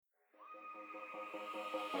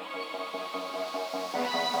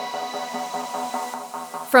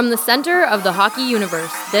From the center of the hockey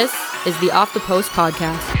universe, this is the Off the Post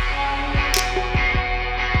podcast.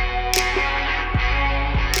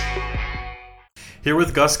 Here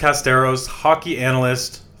with Gus Casteros, hockey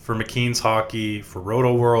analyst for McKeen's Hockey, for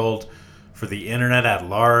Roto World, for the internet at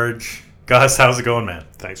large. Gus, how's it going, man?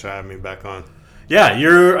 Thanks for having me back on. Yeah,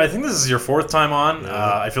 I think this is your fourth time on.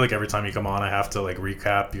 I feel like every time you come on, I have to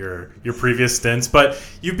recap your previous stints. But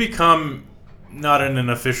you've become, not in an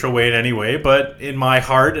official way in any way, but in my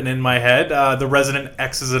heart and in my head, the resident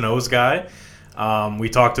X's and O's guy. We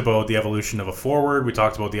talked about the evolution of a forward. We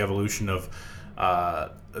talked about the evolution of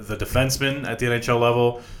the defenseman at the NHL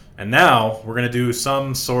level. And now we're going to do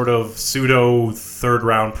some sort of pseudo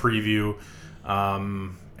third-round preview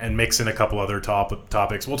and mix in a couple other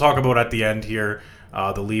topics. We'll talk about at the end here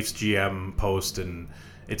the Leafs GM post and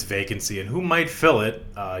its vacancy and who might fill it.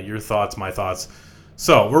 Your thoughts, my thoughts.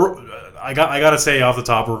 So I got to say off the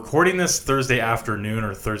top, we're recording this Thursday afternoon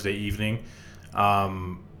or Thursday evening,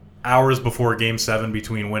 hours before Game 7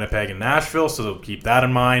 between Winnipeg and Nashville. So keep that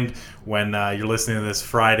in mind when you're listening to this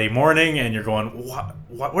Friday morning and you're going,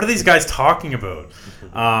 what are these guys talking about?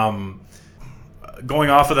 Going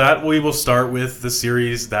off of that, we will start with the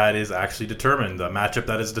series that is actually determined, the matchup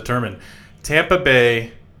that is determined. Tampa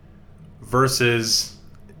Bay versus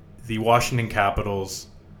the Washington Capitals.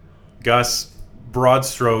 Gus, broad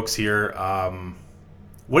strokes here.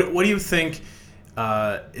 What do you think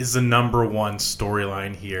is the number one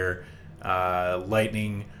storyline here?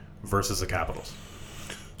 Lightning versus the Capitals.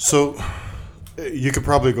 So you could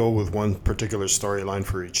probably go with one particular storyline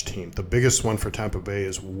for each team. The biggest one for Tampa Bay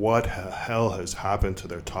is what the hell has happened to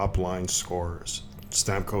their top line scorers.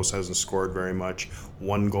 Stamkos hasn't scored very much.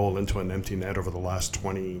 One goal into an empty net over the last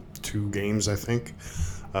 22 games, I think.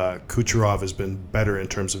 Kucherov has been better in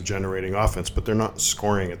terms of generating offense, but they're not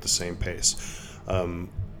scoring at the same pace. I'm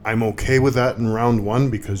okay with that in round one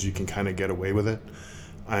because you can kind of get away with it.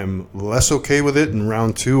 I'm less okay with it in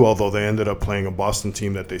round two, although they ended up playing a Boston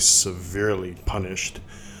team that they severely punished.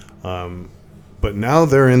 But now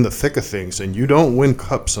they're in the thick of things, and you don't win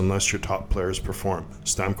cups unless your top players perform.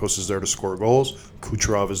 Stamkos is there to score goals.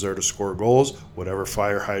 Kucherov is there to score goals. Whatever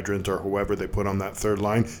fire hydrant or whoever they put on that third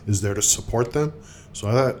line is there to support them.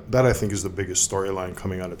 So that I think is the biggest storyline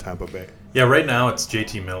coming out of Tampa Bay. Yeah, right now it's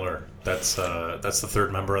JT Miller. That's the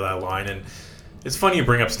third member of that line, and it's funny you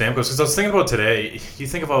bring up Stamkos because I was thinking about today. You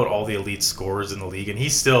think about all the elite scorers in the league, and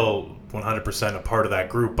he's still 100% a part of that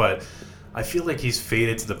group. But I feel like he's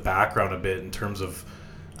faded to the background a bit in terms of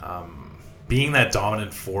being that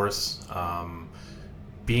dominant force,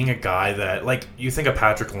 being a guy that, you think of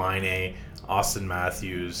Patrick Laine, Austin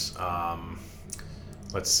Matthews.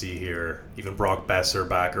 Let's see here, even Brock Besser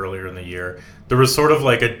back earlier in the year. There was sort of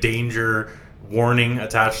a danger warning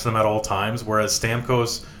attached to them at all times, whereas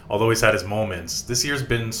Stamkos, although he's had his moments, this year's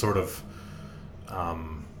been sort of, I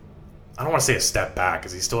don't want to say a step back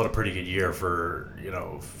because he still had a pretty good year for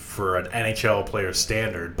an NHL player's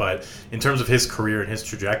standard, but in terms of his career and his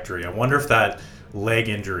trajectory, I wonder if that leg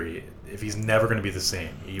injury, if he's never going to be the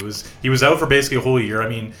same. He was out for basically a whole year. I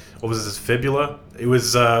mean, what was his fibula? It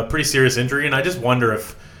was a pretty serious injury, and I just wonder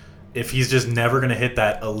if he's just never going to hit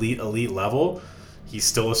that elite level. He's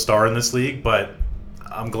still a star in this league, but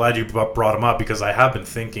I'm glad you brought him up because I have been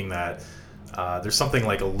thinking that there's something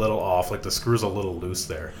a little off, the screw's a little loose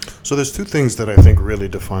there. So there's two things that I think really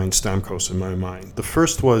define Stamkos in my mind. The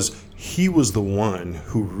first was he was the one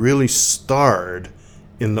who really starred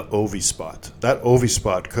in the Ovi spot. That Ovi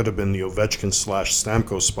spot could have been the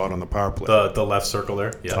Ovechkin/Stamkos spot on the power play. The left circle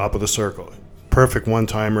there? Yeah. Top of the circle. Perfect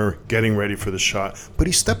one-timer, getting ready for the shot. But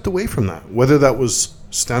he stepped away from that. Whether that was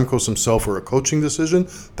Stamkos himself or a coaching decision,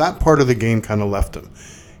 that part of the game kind of left him.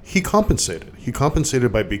 He compensated. He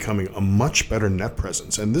compensated by becoming a much better net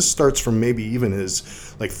presence. And this starts from maybe even his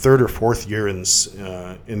third or fourth year in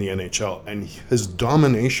the NHL. And his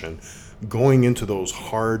domination going into those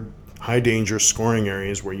hard, high-danger scoring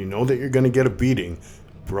areas where you know that you're going to get a beating,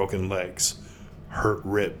 broken legs, hurt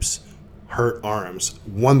ribs, hurt arms,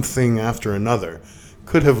 one thing after another,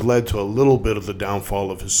 could have led to a little bit of the downfall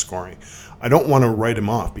of his scoring. I don't want to write him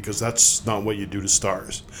off because that's not what you do to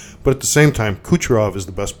stars. But at the same time, Kucherov is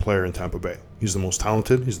the best player in Tampa Bay. He's the most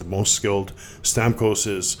talented. He's the most skilled. Stamkos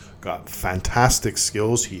has got fantastic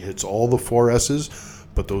skills. He hits all the 4 S's,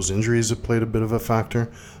 but those injuries have played a bit of a factor.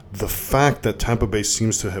 The fact that Tampa Bay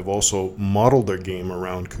seems to have also modeled their game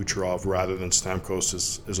around Kucherov rather than Stamkos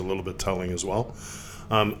is a little bit telling as well.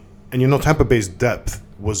 And Tampa Bay's depth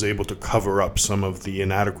was able to cover up some of the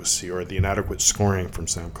inadequacy or the inadequate scoring from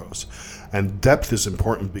Stamkos. And depth is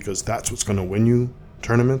important because that's what's going to win you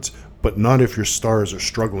tournaments, but not if your stars are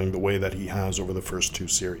struggling the way that he has over the first 2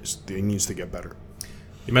 series. He needs to get better.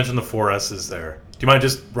 You mentioned the 4 S's there. Do you mind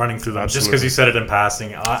just running through them? Absolutely. Just because you said it in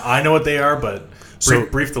passing. I know what they are, but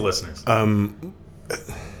brief the listeners.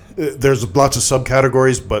 There's lots of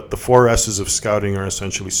subcategories, but the 4 S's of scouting are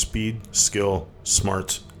essentially speed, skill,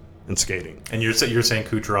 smart, and skating. And you're saying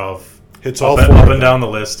Kucherov Hits up all and, 4 up of and them. down the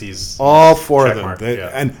list. He's All 4 of them.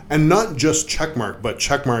 checkmark, And not just checkmark, but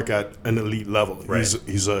checkmark at an elite level. Right.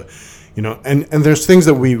 He's a, and there's things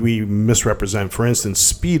that we misrepresent. For instance,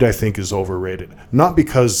 speed, I think, is overrated. Not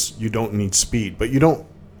because you don't need speed, but you don't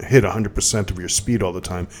hit 100% of your speed all the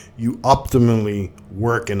time. You optimally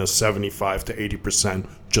work in a 75 to 80%,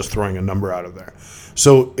 just throwing a number out of there.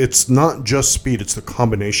 So it's not just speed, it's the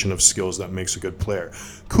combination of skills that makes a good player.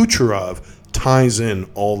 Kucherov ties in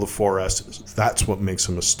all the 4 S's. That's what makes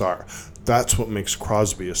him a star. That's what makes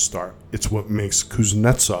Crosby a star. It's what makes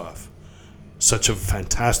Kuznetsov such a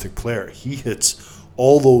fantastic player. He hits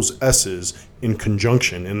all those S's in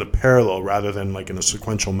conjunction, in the parallel, rather than like in a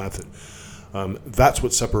sequential method. That's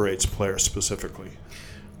what separates players specifically.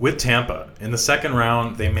 With Tampa, in the second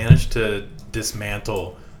round, they managed to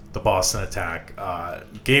dismantle the Boston attack.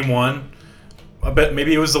 Game 1, I bet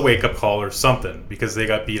maybe it was the wake-up call or something, because they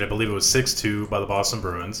got beat, I believe it was 6-2 by the Boston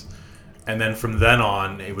Bruins. And then from then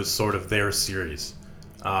on, it was sort of their series.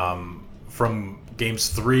 From games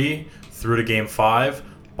 3 through to game 5,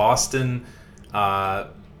 Boston,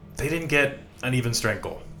 they didn't get an even strength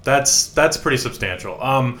goal. That's pretty substantial.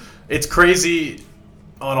 It's crazy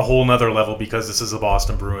on a whole nother level because this is the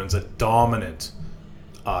Boston Bruins, a dominant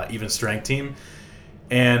even strength team.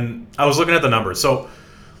 And I was looking at the numbers. So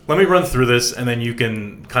let me run through this, and then you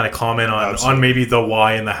can kind of comment on maybe the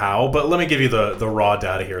why and the how. But let me give you the raw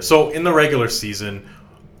data here. So in the regular season,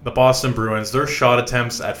 the Boston Bruins, their shot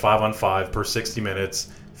attempts at 5-on-5 per 60 minutes,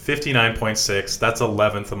 59.6. That's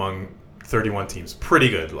 11th among 31 teams. Pretty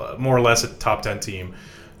good. More or less a top 10 team.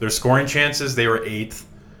 Their scoring chances, they were 8th.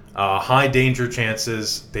 High danger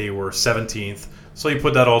chances, they were 17th. So you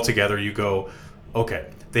put that all together, you go, okay,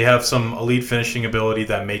 they have some elite finishing ability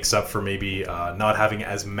that makes up for maybe not having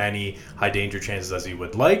as many high danger chances as you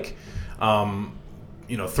would like. Throw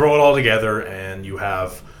it all together, and you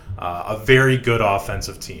have a very good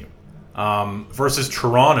offensive team. Versus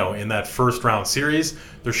Toronto in that first round series,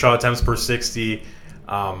 their shot attempts per 60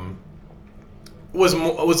 was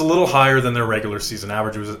a little higher than their regular season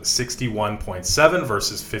average. It was 61.7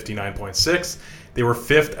 versus 59.6. They were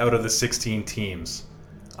 5th out of the 16 teams.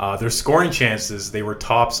 Their scoring chances, they were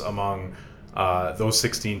tops among those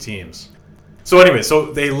 16 teams. So anyway,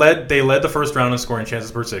 they led the first round in scoring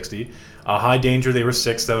chances per 60. High danger, they were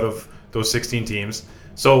 6th out of those 16 teams.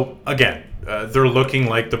 So again, they're looking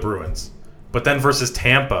like the Bruins. But then versus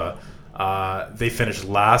Tampa, they finished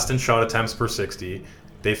last in shot attempts per 60.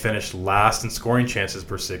 They finished last in scoring chances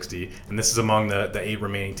per 60, and this is among the 8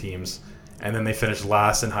 remaining teams. And then they finished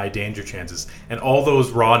last in high danger chances. And all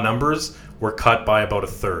those raw numbers were cut by about a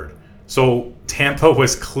third. So Tampa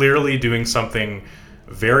was clearly doing something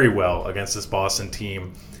very well against this Boston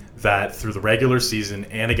team that through the regular season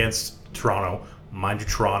and against Toronto, mind you,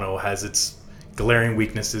 Toronto has its glaring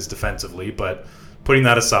weaknesses defensively, but putting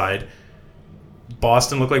that aside,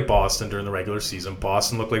 Boston looked like Boston during the regular season.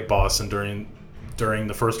 Boston looked like Boston during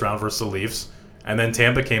the first round versus the Leafs. And then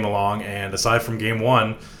Tampa came along, and aside from game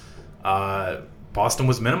 1, Boston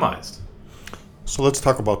was minimized. So let's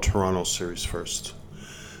talk about Toronto's series first.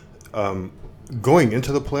 Going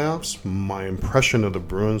into the playoffs, my impression of the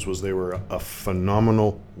Bruins was they were a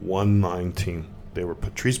phenomenal 1-9 team. They were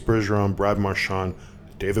Patrice Bergeron, Brad Marchand,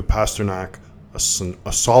 David Pastrnak, a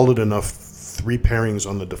solid enough 3 pairings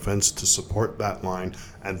on the defense to support that line,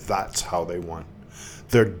 and that's how they won.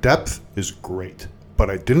 Their depth is great, but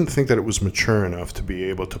I didn't think that it was mature enough to be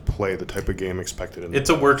able to play the type of game expected in the It's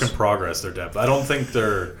a work in progress, their depth. I don't think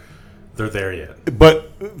they're there yet.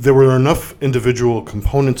 But there were enough individual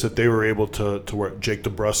components that they were able to where Jake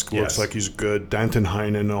DeBrusk looks like he's good. Danton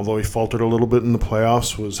Heinen, although he faltered a little bit in the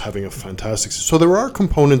playoffs, was having a fantastic season. So there are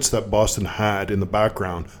components that Boston had in the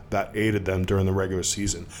background that aided them during the regular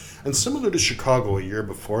season. And similar to Chicago a year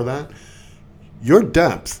before that, your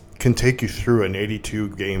depth can take you through an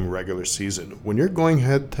 82-game regular season. When you're going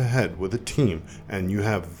head-to-head with a team and you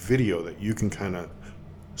have video that you can kind of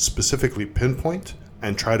specifically pinpoint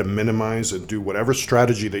and try to minimize and do whatever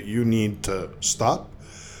strategy that you need to stop,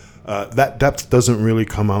 that depth doesn't really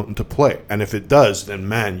come out into play. And if it does, then,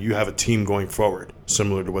 man, you have a team going forward,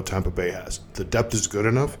 similar to what Tampa Bay has. The depth is good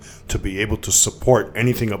enough to be able to support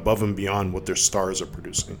anything above and beyond what their stars are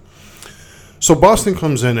producing. So Boston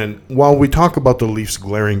comes in, and while we talk about the Leafs'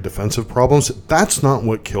 glaring defensive problems, that's not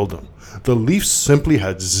what killed them. The Leafs simply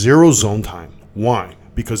had zero zone time. Why?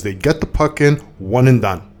 Because they get the puck in, one and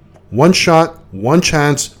done. One shot, one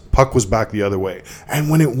chance, puck was back the other way. And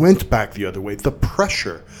when it went back the other way, the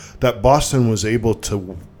pressure that Boston was able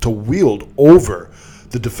to wield over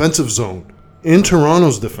the defensive zone in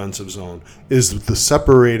Toronto's defensive zone is the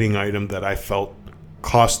separating item that I felt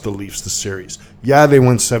cost the Leafs the series. Yeah, they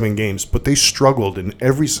won 7 games, but they struggled in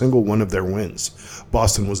every single one of their wins.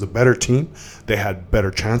 Boston was the better team. They had better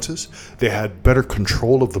chances. They had better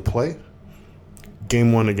control of the play.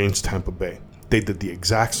 Game 1 against Tampa Bay, they did the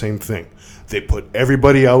exact same thing. They put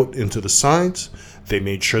everybody out into the sides. They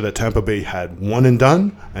made sure that Tampa Bay had one and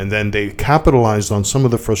done, and then they capitalized on some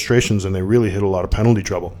of the frustrations, and they really hit a lot of penalty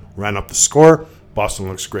trouble. Ran up the score. Boston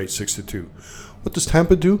looks great, 6-2. What does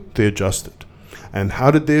Tampa do? They adjusted. And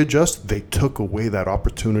how did they adjust? They took away that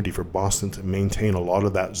opportunity for Boston to maintain a lot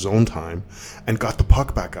of that zone time and got the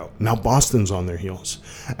puck back out. Now Boston's on their heels.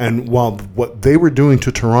 And while what they were doing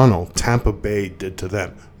to Toronto, Tampa Bay did to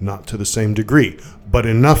them. Not to the same degree, but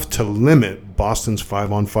enough to limit Boston's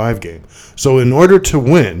 5-on-5 game. So in order to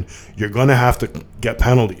win, you're going to have to get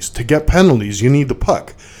penalties. To get penalties, you need the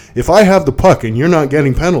puck. If I have the puck and you're not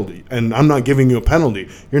getting penalty, and I'm not giving you a penalty,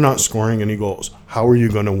 you're not scoring any goals. How are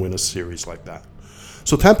you going to win a series like that?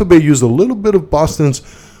 So Tampa Bay used a little bit of Boston's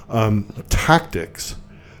tactics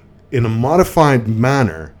in a modified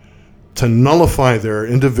manner to nullify their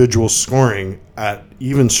individual scoring at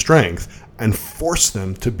even strength and force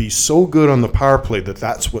them to be so good on the power play that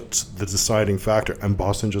that's what's the deciding factor. And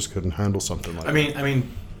Boston just couldn't handle something like that. I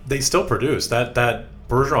mean, they still produced that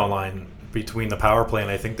Bergeron line between the power play, and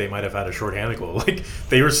I think they might have had a shorthanded goal. Like,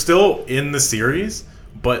 they were still in the series,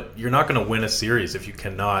 but you're not going to win a series if you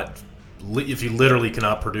literally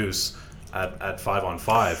cannot produce at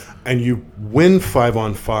 5-on-5. And you win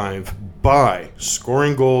 5-on-5 by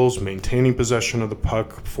scoring goals, maintaining possession of the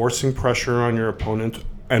puck, forcing pressure on your opponent,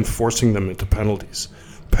 and forcing them into penalties.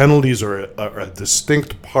 Penalties are a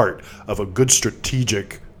distinct part of a good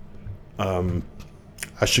strategic, I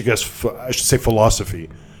should say philosophy.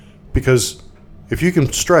 Because if you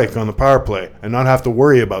can strike on the power play and not have to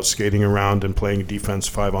worry about skating around and playing defense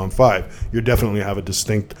 5-on-5, you definitely have a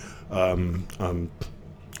distinct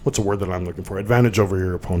what's the word that I'm looking for? Advantage over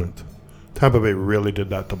your opponent. Tampa Bay really did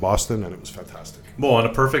that to Boston, and it was fantastic. Well, and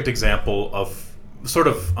a perfect example of sort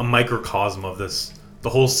of a microcosm of this, the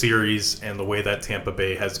whole series and the way that Tampa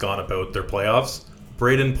Bay has gone about their playoffs.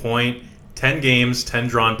 Braden Point, 10 games, 10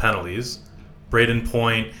 drawn penalties. Braden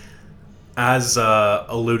Point, as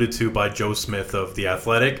alluded to by Joe Smith of The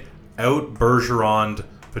Athletic, out-Bergeroned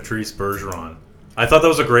Patrice Bergeron. I thought that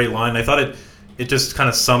was a great line. I thought it just kind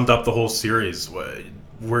of summed up the whole series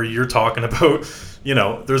where you're talking about,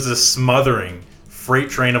 there's this smothering freight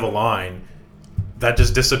train of a line that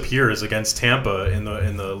just disappears against Tampa in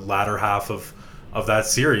the latter half of that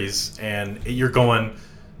series, and you're going,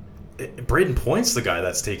 Braden Point's the guy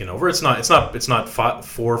that's taken over. It's not 4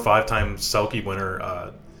 or 5 time Selke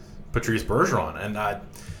winner Patrice Bergeron, and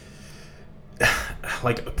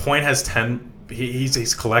Point has 10.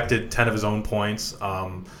 He's collected 10 of his own points.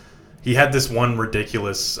 He had this one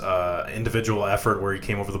ridiculous individual effort where he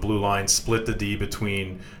came over the blue line, split the D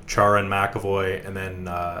between Chara and McAvoy, and then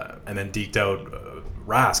deked out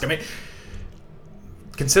Rask. I mean,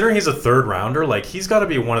 considering he's a third rounder, he's got to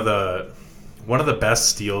be one of the best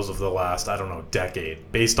steals of the last,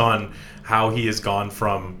 decade, based on how he has gone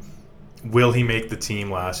from will he make the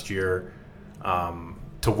team last year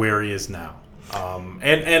to where he is now.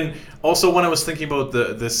 And also when I was thinking about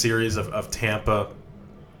this series of Tampa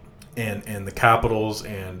and the Capitals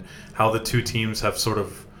and how the two teams have sort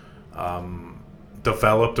of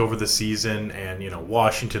developed over the season, and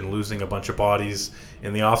Washington losing a bunch of bodies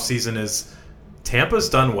in the offseason, is Tampa's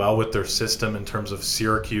done well with their system in terms of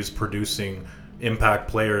Syracuse producing impact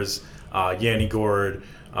players, Yanni Gourde,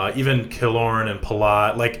 even Killorn and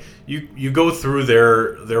Palat. You go through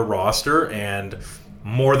their roster, and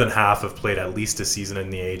more than half have played at least a season in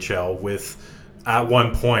the AHL with, at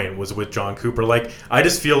one point, was with John Cooper. I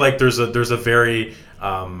just feel like there's a very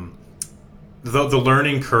the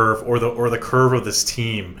learning curve or the curve of this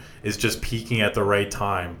team is just peaking at the right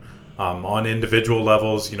time on individual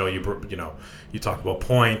levels. You talk about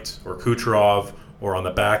Point or Kucherov, or on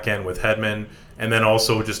the back end with Hedman, and then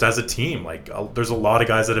also just as a team, there's a lot of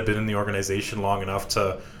guys that have been in the organization long enough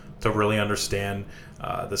to really understand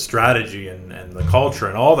the strategy and the culture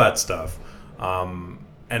and all that stuff.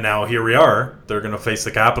 And now here we are. They're going to face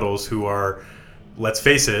the Capitals, who are, let's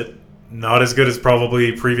face it, not as good as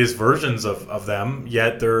probably previous versions of them,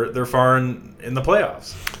 yet they're far in the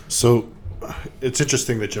playoffs. So it's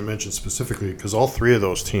interesting that you mentioned specifically, because all three of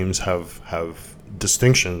those teams have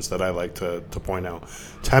distinctions that I like to point out.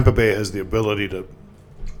 Tampa Bay has the ability to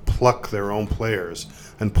pluck their own players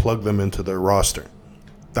and plug them into their roster.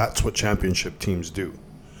 That's what championship teams do.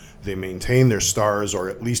 They maintain their stars or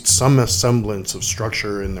at least some semblance of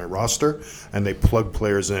structure in their roster, and they plug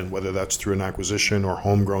players in, whether that's through an acquisition or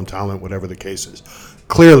homegrown talent, whatever the case is.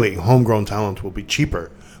 Clearly, homegrown talent will be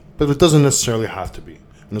cheaper, but it doesn't necessarily have to be.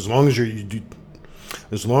 And as long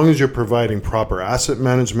as you're providing proper asset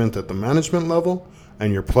management at the management level,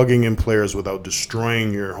 and you're plugging in players without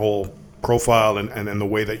destroying your whole profile and the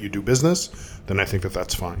way that you do business, then I think that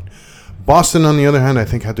that's fine. Boston, on the other hand, I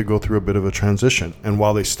think had to go through a bit of a transition. And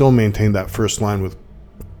while they still maintain that first line with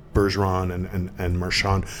Bergeron and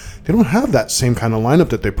Marchand, they don't have that same kind of lineup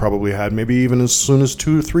that they probably had maybe even as soon as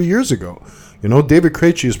 2 or 3 years ago. David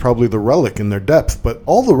Krejci is probably the relic in their depth, but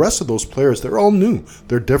all the rest of those players, they're all new.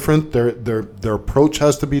 They're different. Their approach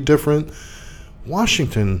has to be different.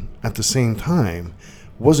 Washington, at the same time,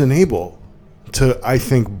 wasn't able to, I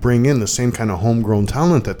think, bring in the same kind of homegrown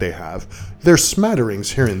talent that they have. There's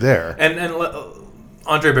smatterings here and there. And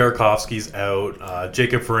Andre Burakovsky's out.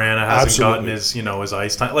 Jacob Verana hasn't gotten his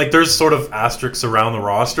ice time. Like, there's sort of asterisks around the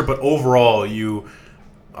roster, but overall, you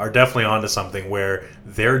are definitely onto something where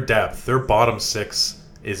their depth, their bottom six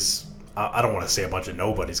is, I don't want to say a bunch of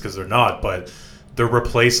nobodies because they're not, but they're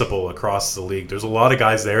replaceable across the league. There's a lot of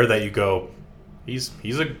guys there that you go, he's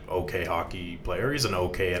an okay hockey player, he's an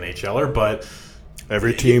okay NHLer, but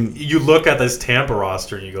every team, you look at this Tampa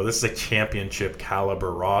roster and you go, this is a championship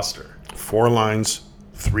caliber roster. 4 lines,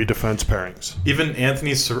 3 defense pairings. Even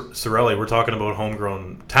Anthony Cirelli, we're talking about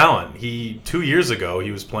homegrown talent. 2 years ago,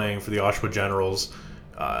 he was playing for the Oshawa Generals,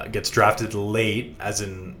 gets drafted late, as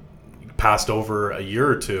in passed over a year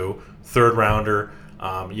or two, 3rd rounder.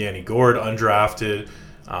 Yanni Gourde, undrafted.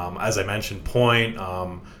 As I mentioned, Point.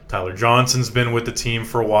 Tyler Johnson's been with the team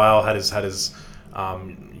for a while, had his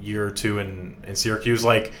year or two in Syracuse.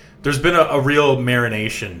 Like, there's been a real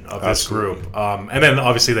marination of this group. And then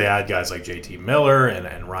obviously they add guys like JT Miller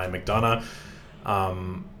and Ryan McDonough.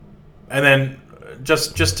 And then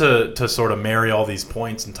just to sort of marry all these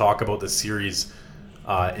points and talk about the series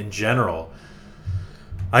in general,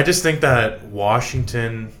 I just think that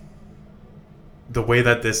Washington, the way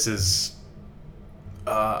that this is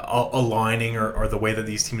aligning or the way that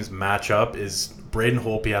these teams match up is Braden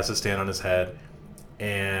Holtby has to stand on his head,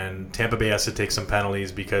 and Tampa Bay has to take some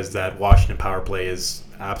penalties because that Washington power play is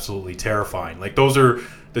absolutely terrifying. Like, those are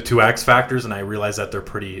the 2 X factors, and I realize that they're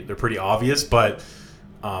pretty obvious, but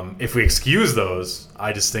if we excuse those,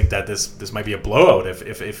 I just think that this might be a blowout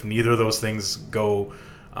if neither of those things go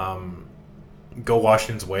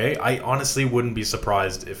Washington's way. I honestly wouldn't be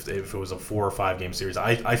surprised if it was a 4 or 5 game series.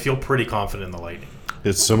 I feel pretty confident in the Lightning.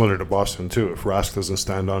 It's similar to Boston, too. If Rask doesn't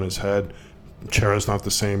stand on his head, Chera's not the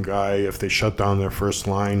same guy. If they shut down their first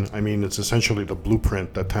line, I mean, it's essentially the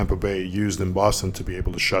blueprint that Tampa Bay used in Boston to be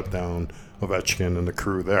able to shut down Ovechkin and the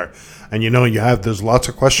crew there. And there's lots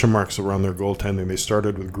of question marks around their goaltending. They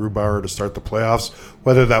started with Grubauer to start the playoffs,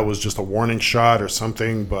 whether that was just a warning shot or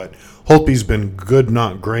something, but Holtby's been good,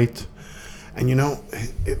 not great. And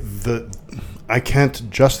I can't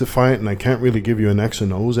justify it, and I can't really give you an X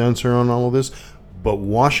and O's answer on all of this, but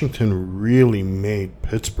Washington really made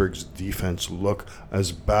Pittsburgh's defense look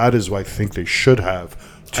as bad as I think they should have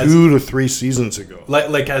 2 to 3 seasons ago.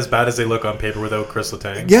 Like as bad as they look on paper without Chris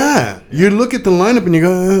Letang. Yeah. You look at the lineup and you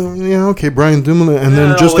go, okay, Brian Dumoulin, and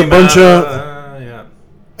then just a bunch of...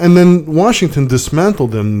 And then Washington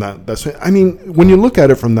dismantled them. When you look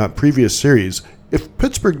at it from that previous series, if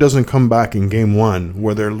Pittsburgh doesn't come back in Game 1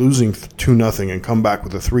 where they're losing 2-0 and come back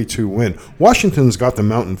with a 3-2 win, Washington's got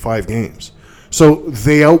them out in 5 games. So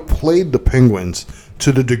they outplayed the Penguins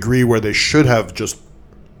to the degree where they should have just...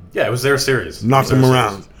 Yeah, it was their series. Knocked them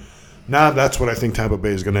around. Now that's what I think Tampa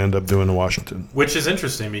Bay is going to end up doing to Washington. Which is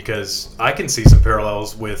interesting because I can see some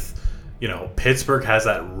parallels with, Pittsburgh has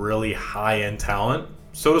that really high-end talent.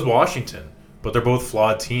 So does Washington. But they're both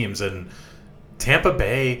flawed teams. And Tampa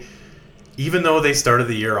Bay, even though they started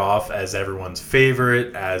the year off as everyone's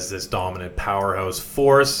favorite, as this dominant powerhouse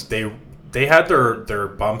force, they had their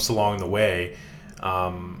bumps along the way,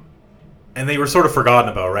 and they were sort of forgotten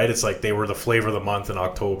about, right? It's like they were the flavor of the month in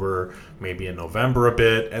October, maybe in November a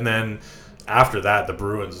bit, and then after that, the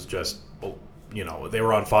Bruins just, they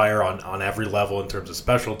were on fire on every level in terms of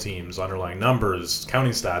special teams, underlying numbers,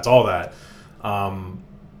 counting stats, all that.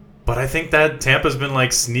 But I think that Tampa's been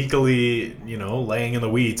like sneakily, laying in the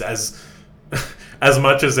weeds as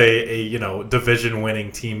much as a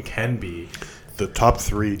division-winning team can be. The top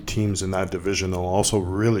 3 teams in that division, though, also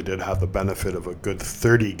really did have the benefit of a good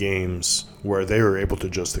 30 games where they were able to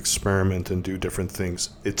just experiment and do different things.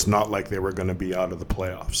 It's not like they were going to be out of the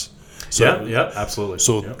playoffs. So, yeah, absolutely.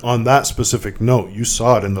 So on that specific note, you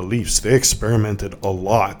saw it in the Leafs. They experimented a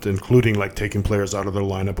lot, including like taking players out of their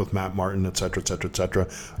lineup with Matt Martin, et cetera, et cetera, et cetera.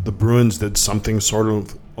 The Bruins did something sort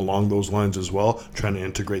of along those lines as well, trying to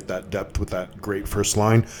integrate that depth with that great first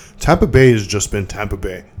line. Tampa Bay has just been Tampa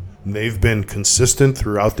Bay. They've been consistent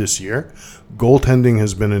throughout this year. Goaltending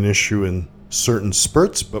has been an issue in certain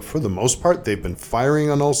spurts, but for the most part, they've been firing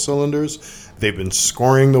on all cylinders. They've been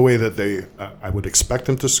scoring the way that I would expect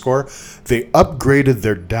them to score. They upgraded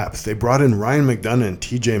their depth. They brought in Ryan McDonough and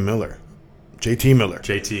JT Miller.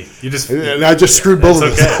 JT. You just... And I just screwed both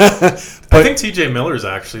of them. I think TJ Miller is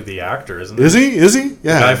actually the actor, isn't he? Is he?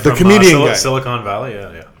 Yeah, the comedian guy. Silicon Valley,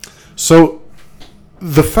 yeah. So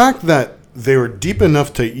the fact that they were deep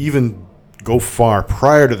enough to even go far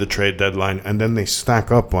prior to the trade deadline, and then they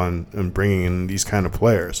stack up on bringing in these kind of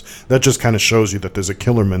players, that just kind of shows you that there's a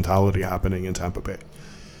killer mentality happening in Tampa Bay.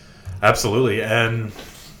 Absolutely. And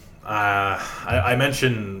I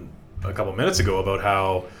mentioned a couple minutes ago about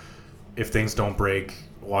how if things don't break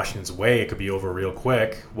Washington's way, it could be over real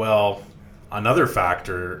quick. Well, another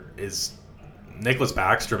factor is Nicholas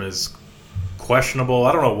Backstrom is questionable.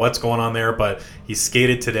 I don't know what's going on there, but he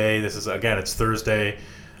skated today. This is, again, it's Thursday,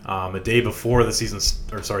 a day before the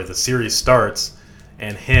series starts,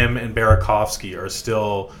 and him and Burakovsky are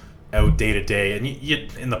still out day to day. And you,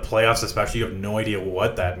 in the playoffs especially, you have no idea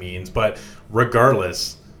what that means. But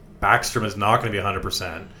regardless, Backstrom is not going to be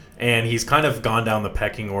 100%. And he's kind of gone down the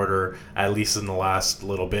pecking order, at least in the last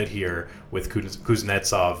little bit here, with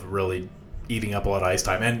Kuznetsov really eating up a lot of ice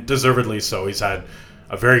time, and deservedly so. He's had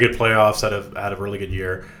a very good playoffs, had a really good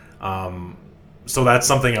year. So that's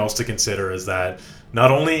something else to consider, is that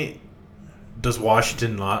not only does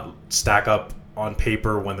Washington not stack up on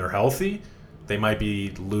paper when they're healthy, they might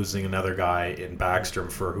be losing another guy in Backstrom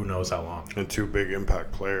for who knows how long. And two big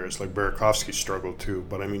impact players. Like Burakovsky struggled too,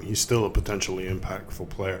 but I mean, he's still a potentially impactful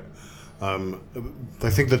player. I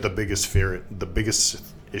think that the biggest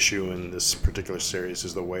issue in this particular series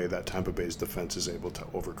is the way that Tampa Bay's defense is able to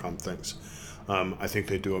overcome things. I think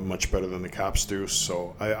they do it much better than the Caps do,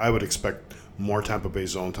 so I would expect more Tampa Bay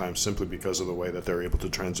zone time simply because of the way that they're able to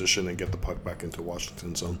transition and get the puck back into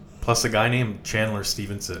Washington zone. Plus, a guy named Chandler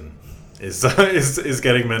Stevenson is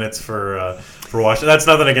getting minutes for Washington. That's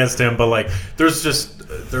nothing against him, but like there's just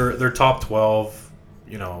they're top 12.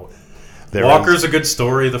 You know, Walker's a good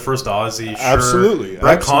story. The first Aussie, sure. Absolutely.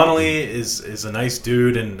 Brett Connolly is a nice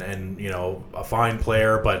dude and you know, a fine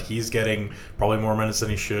player, but he's getting probably more minutes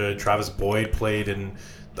than he should. Travis Boyd played in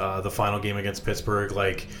the final game against Pittsburgh.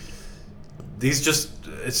 Like it's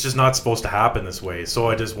just not supposed to happen this way. So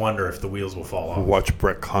I just wonder if the wheels will fall off. Watch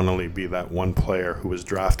Brett Connolly be that one player who was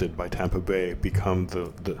drafted by Tampa Bay become the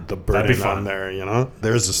burden on there. You know,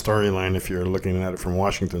 there's a storyline if you're looking at it from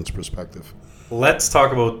Washington's perspective. Let's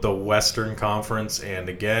talk about the Western Conference, and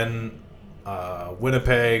again,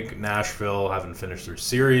 Winnipeg, Nashville haven't finished their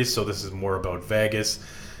series, so this is more about Vegas,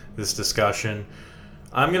 this discussion.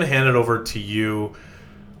 I'm going to hand it over to you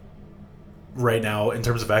right now in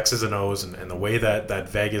terms of X's and O's and the way that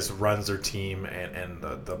Vegas runs their team and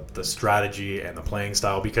the strategy and the playing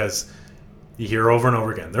style, because you hear over and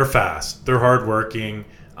over again, they're fast, they're hardworking,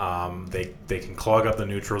 they can clog up the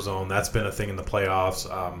neutral zone. That's been a thing in the playoffs.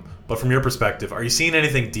 But from your perspective, are you seeing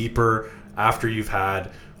anything deeper after you've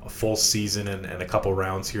had a full season and a couple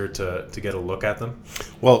rounds here to get a look at them?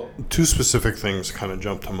 Well, two specific things kind of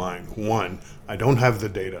jump to mind. One, I don't have the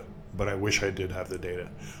data, but I wish I did have the data.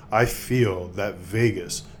 I feel that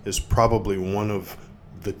Vegas is probably one of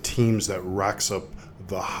the teams that racks up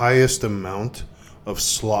the highest amount of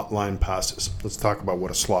slot line passes. Let's talk about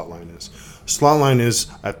what a slot line is. Slot line is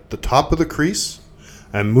at the top of the crease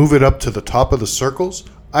and move it up to the top of the circles.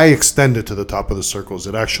 I extend it to the top of the circles.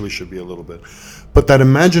 It actually should be a little bit. But that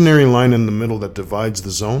imaginary line in the middle that divides the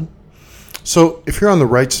zone. So if you're on the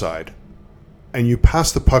right side and you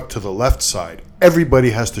pass the puck to the left side,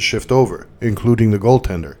 everybody has to shift over, including the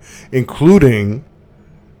goaltender, including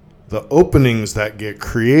the openings that get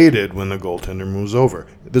created when the goaltender moves over.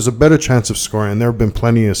 There's a better chance of scoring, and there have been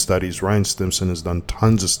plenty of studies. Ryan Stimson has done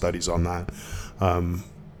tons of studies on that.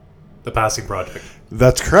 The passing project.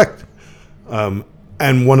 That's correct.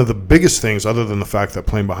 And one of the biggest things, other than the fact that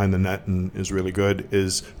playing behind the net is really good,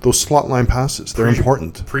 is those slot line passes. They're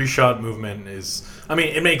important. Pre-shot movement is, I mean,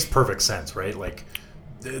 it makes perfect sense, right? Like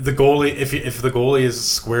the goalie, if the goalie is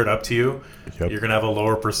squared up to you, you're going to have a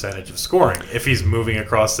lower percentage of scoring if he's moving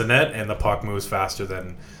across the net and the puck moves faster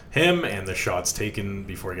than him and the shots taken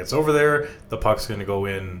before he gets over there, the puck's going to go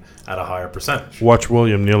in at a higher percentage. Watch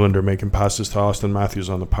William Nylander making passes to Austin Matthews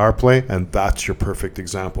on the power play, and that's your perfect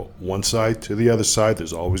example. One side to the other side,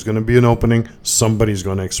 there's always going to be an opening. Somebody's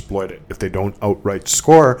going to exploit it. If they don't outright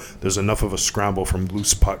score, there's enough of a scramble from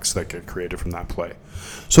loose pucks that get created from that play.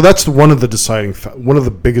 So that's one of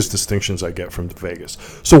the biggest distinctions I get from Vegas.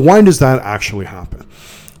 So why does that actually happen?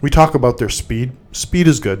 We talk about their speed. Speed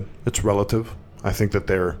is good. It's relative. I think that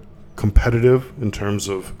they're competitive in terms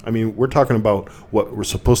of, we're talking about what were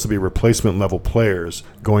supposed to be replacement level players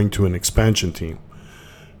going to an expansion team.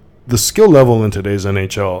 The skill level in today's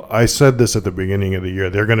NHL, I said this at the beginning of the year,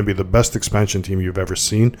 they're going to be the best expansion team you've ever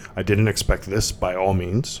seen. I didn't expect this by all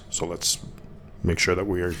means, so let's make sure that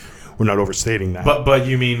we're not overstating that. But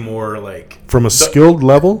you mean more like from a skilled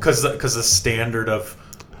level? Because the standard of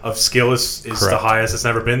skill is the highest it's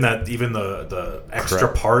never been, that even the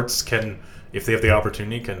extra parts can, if they have the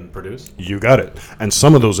opportunity, can produce. You got it. And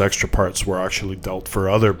some of those extra parts were actually dealt for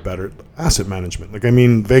other better asset management.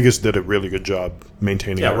 Vegas did a really good job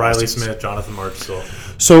maintaining. Yeah, Riley assets. Smith, Jonathan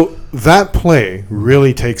Marchessault. So that play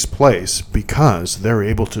really takes place because they're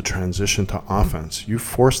able to transition to offense. You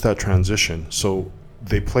force that transition. So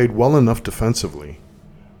they played well enough defensively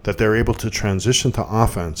that they're able to transition to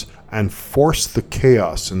offense and force the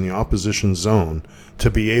chaos in the opposition zone to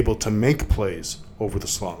be able to make plays over the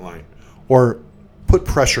slot line, or put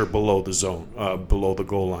pressure below the zone, below the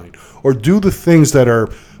goal line, or do the things that are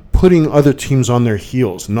putting other teams on their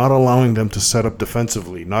heels, not allowing them to set up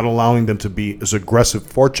defensively, not allowing them to be as aggressive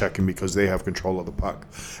forechecking because they have control of the puck,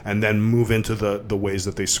 and then move into the ways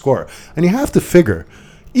that they score. And you have to figure,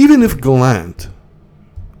 even if Gallant,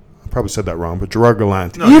 I probably said that wrong, but Gerard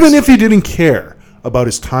Gallant, even if he didn't care about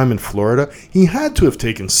his time in Florida, he had to have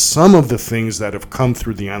taken some of the things that have come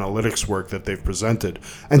through the analytics work that they've presented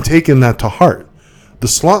and taken that to heart. The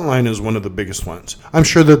slot line is one of the biggest ones. I'm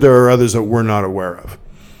sure that there are others that we're not aware of.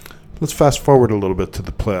 Let's fast forward a little bit to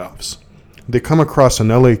the playoffs. They come across an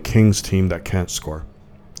LA Kings team that can't score.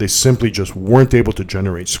 They simply just weren't able to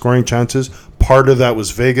generate scoring chances. Part of that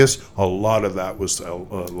was Vegas. A lot of that was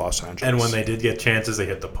Los Angeles. And when they did get chances, they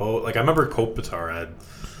hit the post. I remember Kopitar had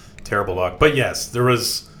terrible luck. But yes, there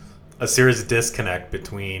was a serious disconnect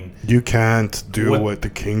between... You can't do what the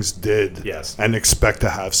Kings did and expect to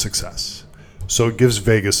have success. So it gives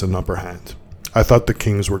Vegas an upper hand. I thought the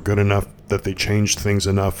Kings were good enough that they changed things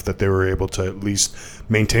enough that they were able to at least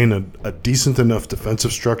maintain a decent enough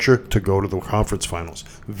defensive structure to go to the conference finals.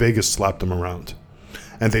 Vegas slapped them around,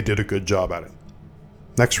 and they did a good job at it.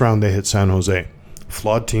 Next round, they hit San Jose.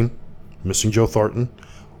 Flawed team, missing Joe Thornton.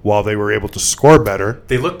 While they were able to score better...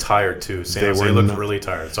 They looked tired, too. San Jose looked really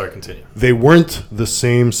tired. Sorry, continue. They weren't the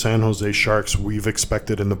same San Jose Sharks we've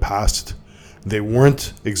expected in the past. They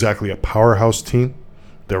weren't exactly a powerhouse team.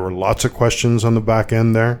 There were lots of questions on the back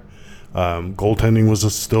end there. Goaltending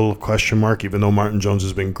was still a question mark, even though Martin Jones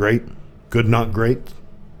has been great. Good, not great.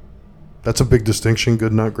 That's a big distinction,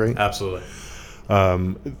 good, not great. Absolutely.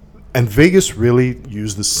 And Vegas really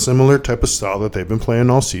used the similar type of style that they've been playing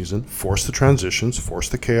all season. Force the transitions, force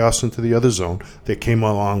the chaos into the other zone. They came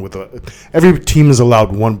along with every team is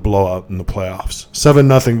allowed one blowout in the playoffs.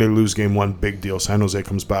 7-0, they lose game one, big deal. San Jose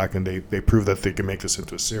comes back and they prove that they can make this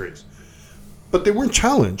into a series. But they weren't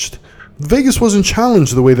challenged. Vegas wasn't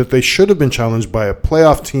challenged the way that they should have been challenged by a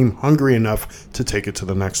playoff team hungry enough to take it to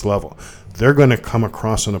the next level. They're going to come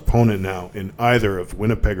across an opponent now in either of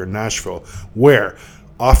Winnipeg or Nashville where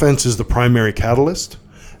offense is the primary catalyst.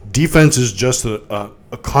 Defense is just a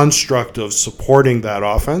construct of supporting that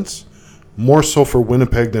offense, more so for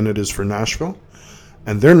Winnipeg than it is for Nashville.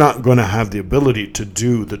 And they're not going to have the ability to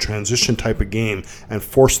do the transition type of game and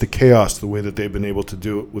force the chaos the way that they've been able to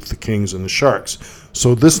do it with the Kings and the Sharks.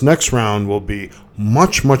 So this next round will be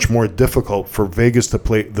much, much more difficult for Vegas to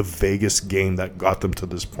play the Vegas game that got them to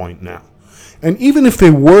this point now. And even if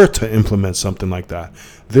they were to implement something like that,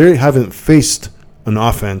 they haven't faced an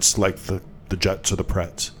offense like the Jets or the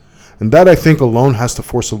Preds. And that, I think, alone has to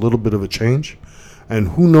force a little bit of a change. And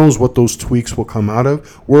who knows what those tweaks will come out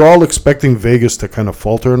of. We're all expecting Vegas to kind of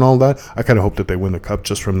falter and all that. I kind of hope that they win the Cup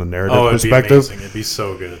just from the narrative perspective. It'd be amazing. It'd be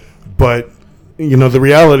so good. But, the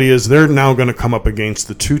reality is they're now going to come up against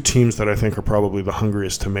the two teams that I think are probably the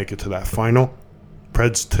hungriest to make it to that final.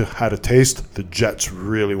 Preds had a taste. The Jets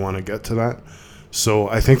really want to get to that. So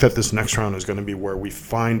I think that this next round is going to be where we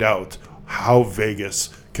find out how Vegas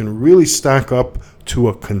can really stack up to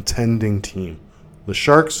a contending team. The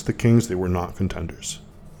Sharks, the Kings, they were not contenders.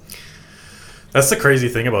 That's the crazy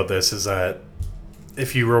thing about this is that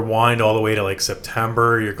if you rewind all the way to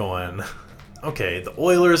September, you're going, okay, the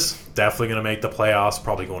Oilers definitely going to make the playoffs,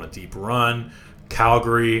 probably going a deep run.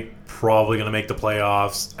 Calgary probably going to make the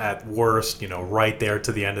playoffs at worst, right there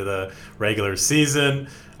to the end of the regular season.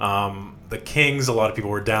 The Kings, a lot of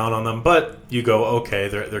people were down on them, but you go, okay,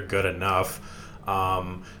 they're good enough.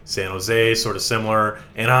 San Jose, sort of similar.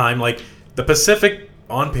 Anaheim, like the Pacific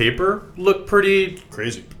on paper looked pretty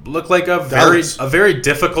crazy. Looked like a very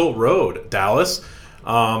difficult road. Dallas.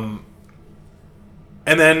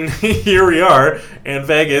 And then here we are, and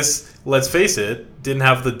Vegas, let's face it, didn't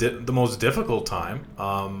have the most difficult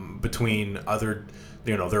time between other,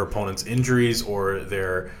 their opponents' injuries or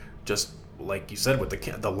their just, like you said, with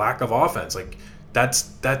the lack of offense. Like,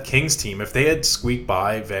 that Kings team, if they had squeaked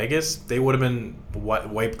by Vegas, they would have been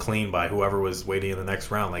wiped clean by whoever was waiting in the next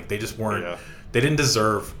round. Like, they just weren't. Yeah. They didn't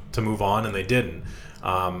deserve to move on, and they didn't.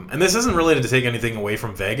 And this isn't really to take anything away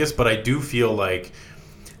from Vegas, but I do feel like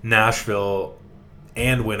Nashville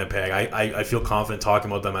and Winnipeg, I feel confident talking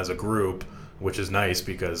about them as a group, which is nice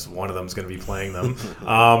because one of them is going to be playing them,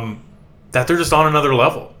 that they're just on another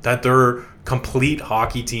level, that they're complete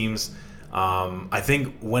hockey teams. I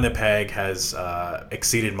think Winnipeg has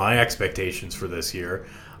exceeded my expectations for this year.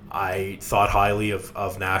 I thought highly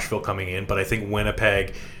of Nashville coming in, but I think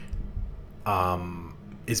Winnipeg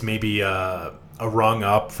is maybe a rung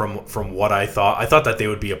up from what I thought. I thought that they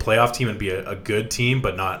would be a playoff team and be a good team,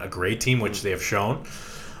 but not a great team, which they have shown.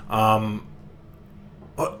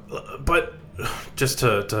 But just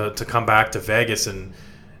to come back to Vegas and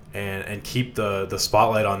keep the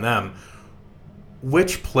spotlight on them,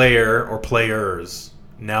 which player or players,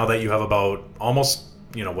 now that you have about almost,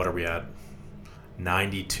 what are we at?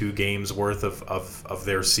 92 games worth of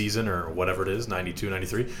their season, or whatever it is, 92,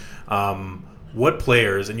 93. What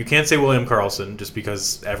players, and you can't say William Karlsson just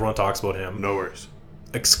because everyone talks about him. No worries.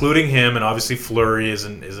 Excluding him, and obviously Fleury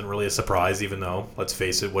isn't really a surprise, even though, let's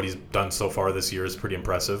face it, what he's done so far this year is pretty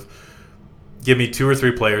impressive. Give me 2 or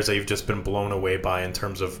 3 players that you've just been blown away by in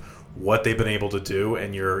terms of what they've been able to do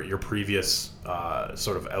and your previous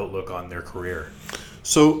sort of outlook on their career.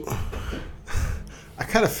 So I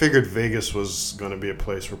kind of figured Vegas was going to be a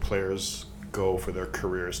place where players go for their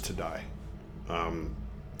careers to die.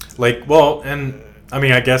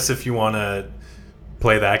 I guess if you want to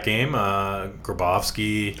play that game,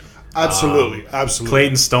 Grabowski, absolutely.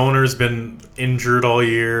 Clayton Stoner's been injured all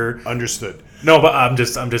year. Understood. No, but I'm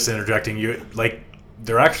just interjecting. You like,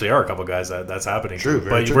 there actually are a couple guys that's happening. True,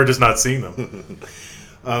 but true. We're just not seeing them.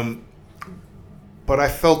 But I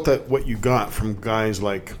felt that what you got from guys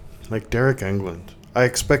like Derek Englund, I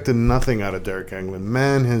expected nothing out of Derek Englund.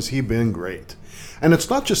 Man, has he been great. And it's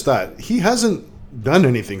not just that. He hasn't done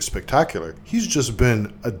anything spectacular. He's just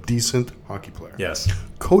been a decent hockey player. Yes.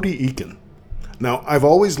 Cody Eakin. Now, I've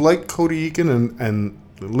always liked Cody Eakin and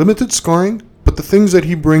limited scoring, but the things that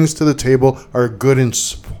he brings to the table are good in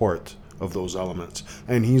support of those elements.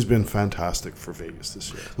 And he's been fantastic for Vegas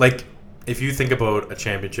this year. Like, if you think about a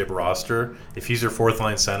championship roster, if he's your fourth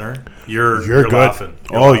line center, you're good. Laughing.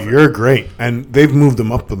 You're great. And they've moved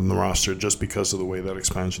him up in the roster just because of the way that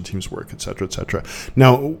expansion teams work, et cetera, et cetera.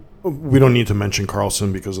 Now, we don't need to mention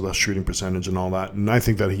Karlsson because of the shooting percentage and all that. And I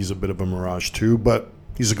think that he's a bit of a mirage too, but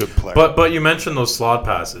he's a good player. But you mentioned those slot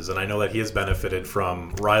passes, and I know that he has benefited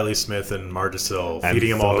from Riley Smith and Marchessault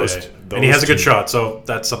feeding him all day. And he has a good shot, so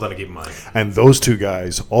that's something to keep in mind. And those two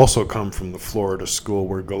guys also come from the Florida school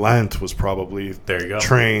where Gallant was probably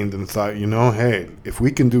trained and thought, hey, if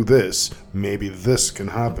we can do this, maybe this can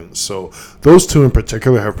happen. So those two in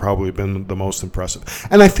particular have probably been the most impressive.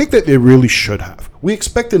 And I think that they really should have. We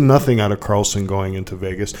expected nothing out of Karlsson going into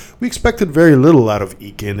Vegas. We expected very little out of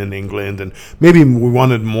Eakin in England, and maybe we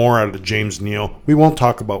wanted more out of James Neal. We won't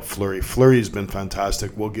talk about Fleury. Fleury's been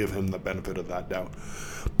fantastic. We'll give him the benefit of that doubt.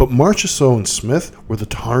 But Marchessault and Smith were the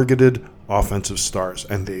targeted offensive stars,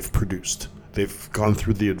 and they've produced. They've gone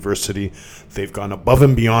through the adversity. They've gone above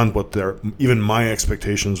and beyond what even my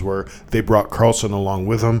expectations were. They brought Karlsson along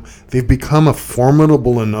with them. They've become a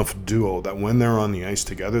formidable enough duo that when they're on the ice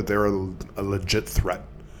together, they're a legit threat.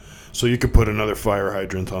 So you could put another fire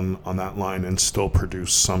hydrant on that line and still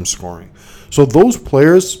produce some scoring. So those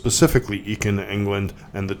players, specifically Eakin, England,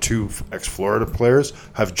 and the 2 ex-Florida players,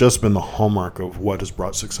 have just been the hallmark of what has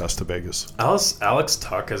brought success to Vegas. Alex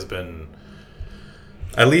Tuck has been,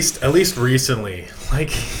 at least recently, like,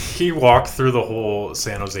 he walked through the whole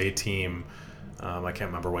San Jose team. I can't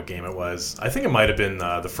remember what game it was. I think it might have been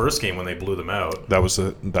the first game when they blew them out. That was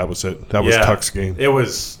it. That was Tuck's game. It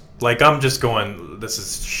was. Like, I'm just going, this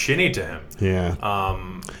is shinny to him. Yeah.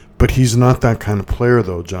 But he's not that kind of player,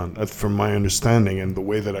 though, John. From my understanding and the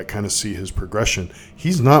way that I kind of see his progression,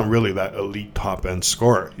 he's not really that elite top-end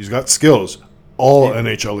scorer. He's got skills. All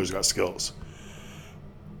NHLers got skills.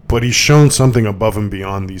 But he's shown something above and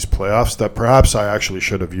beyond these playoffs that perhaps I actually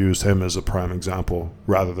should have used him as a prime example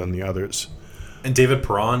rather than the others. And David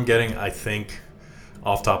Perron getting, I think,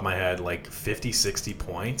 off the top of my head, like 50, 60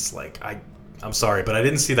 points. Like, I'm sorry, but I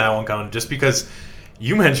didn't see that one coming just because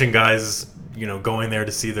you mentioned guys, going there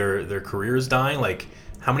to see their careers dying. Like,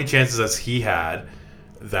 how many chances has he had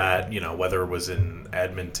that, whether it was in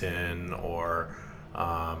Edmonton or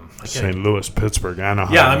St. Louis, Pittsburgh,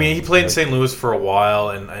 Anaheim. Yeah, I mean, he played in St. Louis for a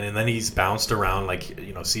while, and then he's bounced around, like,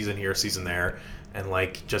 season here, season there, and,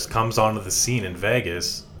 like, just comes onto the scene in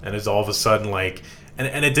Vegas and is all of a sudden, like,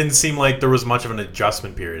 and it didn't seem like there was much of an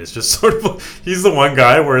adjustment period. It's just sort of, he's the one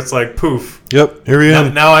guy where it's like, poof. Yep, here he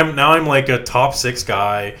is. Now I'm like a top 6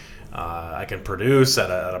 guy. I can produce at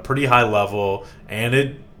a pretty high level, and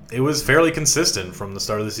it was fairly consistent from the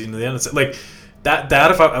start of the season to the end. It's like that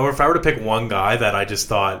if I were to pick one guy that I just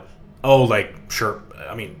thought, oh, like, sure,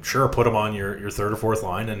 put him on your third or fourth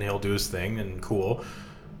line and he'll do his thing and cool,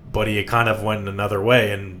 but he kind of went another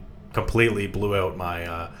way and completely blew out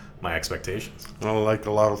my expectations. Well, like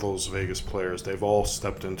a lot of those Vegas players, they've all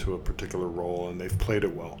stepped into a particular role and they've played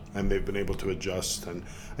it well and they've been able to adjust. And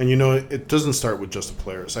it doesn't start with just the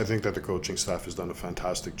players. I think that the coaching staff has done a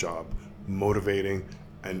fantastic job motivating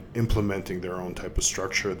and implementing their own type of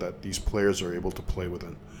structure that these players are able to play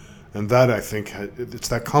within. And that, I think, it's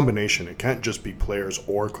that combination. It can't just be players,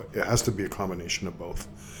 or it has to be a combination of both.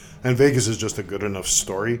 And Vegas is just a good enough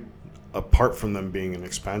story, apart from them being an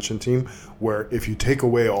expansion team, where if you take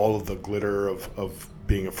away all of the glitter of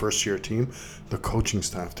being a first-year team, the coaching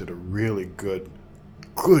staff did a really good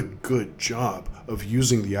job of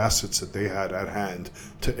using the assets that they had at hand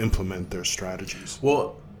to implement their strategies.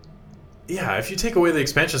 Well, yeah, if you take away the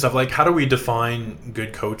expansion stuff, like, how do we define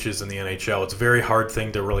good coaches in the NHL? It's a very hard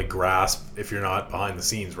thing to really grasp if you're not behind the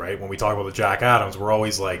scenes, right? When we talk about the Jack Adams, we're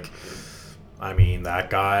always like, that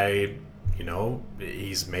guy,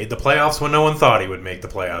 he's made the playoffs when no one thought he would make the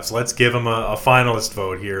playoffs. Let's give him a finalist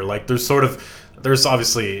vote here. Like, there's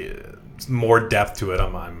obviously more depth to it.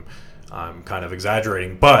 I'm kind of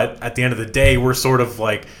exaggerating, but at the end of the day, we're sort of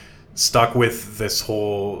like stuck with this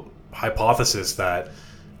whole hypothesis that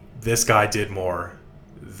this guy did more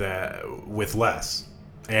with less.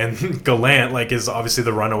 And Gallant, like, is obviously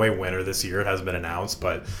the runaway winner this year. It hasn't been announced,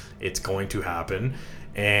 but it's going to happen.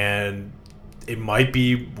 And it might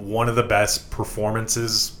be one of the best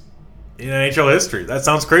performances in NHL history. That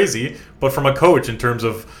sounds crazy, but from a coach, in terms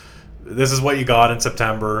of this is what you got in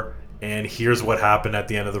September, and here's what happened at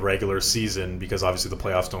the end of the regular season, because obviously the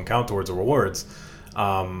playoffs don't count towards the rewards.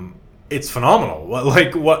 It's phenomenal.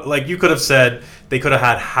 Like you could have said they could have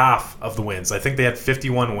had half of the wins. I think they had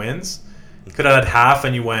 51 wins. You could have had half,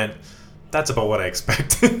 and you went, that's about what I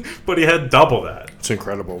expected. But he had double that. It's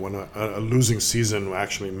incredible when a losing season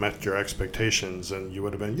actually met your expectations, and you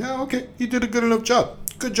would have been, yeah, okay, you did a good enough job.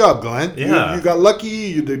 Good job, Glenn. Yeah. You got lucky.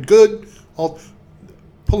 You did good.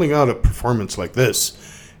 Pulling out a performance like this,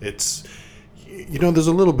 it's... there's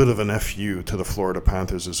a little bit of an FU to the Florida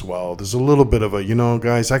Panthers as well. There's a little bit of a,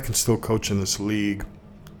 guys, I can still coach in this league.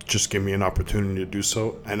 Just give me an opportunity to do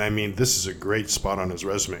so. And this is a great spot on his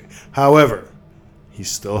resume. However, he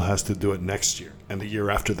still has to do it next year and the year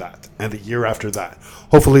after that and the year after that.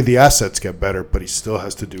 Hopefully the assets get better, but he still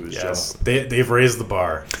has to do his job. They've raised the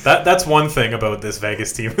bar. That's one thing about this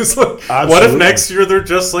Vegas team. Is like, Absolutely. What if next year they're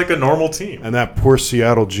just like a normal team? And that poor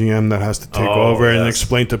Seattle GM that has to take over and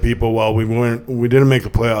explain to people, well, we didn't make the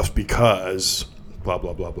playoffs because blah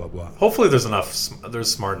blah blah blah blah. Hopefully there's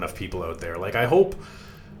smart enough people out there. Like, I hope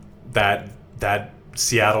that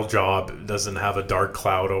Seattle job doesn't have a dark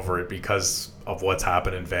cloud over it because of what's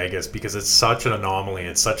happened in Vegas, because it's such an anomaly.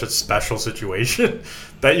 It's such a special situation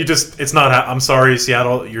that it's not. I'm sorry,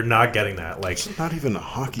 Seattle, you're not getting that. Like, it's not even a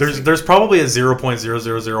hockey. There's probably a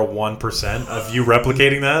 0.0001% of you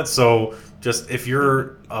replicating that. So just if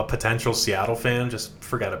you're a potential Seattle fan, just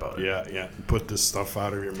forget about it. Yeah. Put this stuff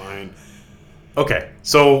out of your mind. Okay,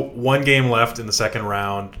 so one game left in the second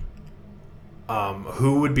round.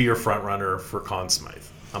 Who would be your front runner for Conn Smythe?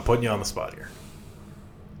 I'm putting you on the spot here.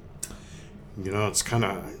 It's kind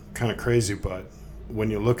of crazy, but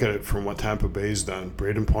when you look at it from what Tampa Bay's done,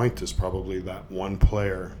 Braden Point is probably that one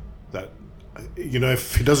player that,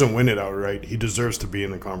 if he doesn't win it outright, he deserves to be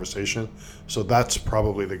in the conversation. So that's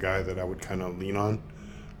probably the guy that I would kind of lean on.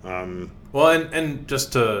 Well, and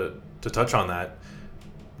just to touch on that,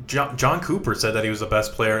 John Cooper said that he was the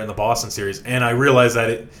best player in the Boston series, and I realize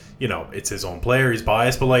that it's his own player, he's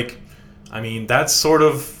biased, but that's sort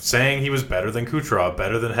of saying he was better than Kucherov,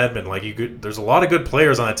 better than Hedman. There's a lot of good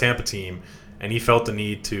players on that Tampa team, and he felt the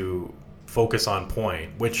need to focus on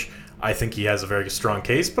Point, which I think he has a very strong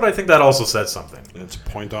case, but I think that also says something. It's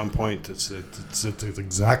point on point. It's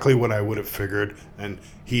exactly what I would have figured. And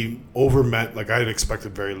he overmet, like I had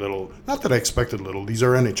expected very little. Not that I expected little. These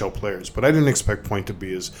are NHL players, but I didn't expect Point to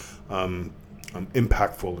be as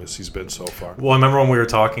impactful as he's been so far. Well, I remember when we were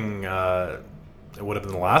talking, it would have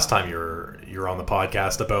been the last time you were on the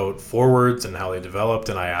podcast about forwards and how they developed,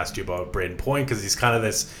 and I asked you about Braden Point because he's kind of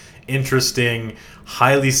this interesting,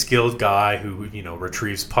 highly skilled guy who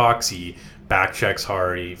retrieves pucks. He back checks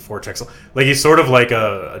hard. He forechecks. Like he's sort of like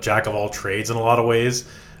a jack of all trades in a lot of ways.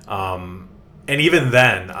 And even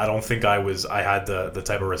then, I don't think I had the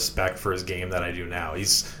type of respect for his game that I do now.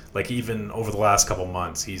 He's like even over the last couple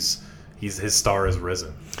months, his star has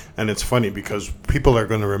risen. And it's funny because people are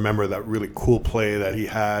going to remember that really cool play that he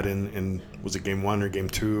had in was it game 1 or game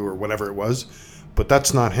 2 or whatever it was, but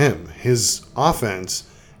that's not him. His offense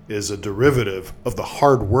is a derivative of the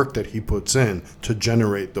hard work that he puts in to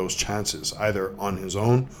generate those chances, either on his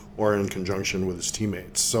own or in conjunction with his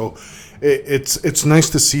teammates. So it's nice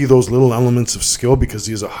to see those little elements of skill because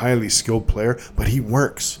he's a highly skilled player, but he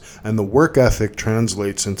works. And the work ethic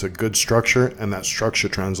translates into good structure, and that structure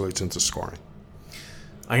translates into scoring.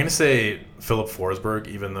 I'm going to say Philip Forsberg,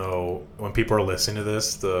 even though when people are listening to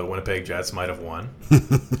this, the Winnipeg Jets might have won.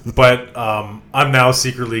 But I'm now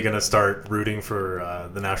secretly going to start rooting for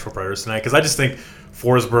the Nashville Predators tonight because I just think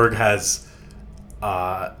Forsberg has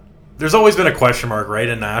there's always been a question mark, right,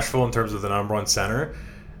 in Nashville in terms of the number one center.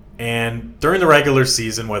 And during the regular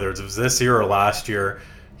season, whether it was this year or last year,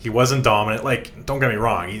 he wasn't dominant. Like, don't get me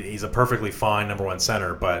wrong, he's a perfectly fine number one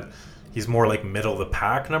center, but he's more like middle of the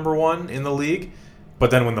pack number one in the league. But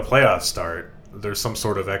then when the playoffs start, there's some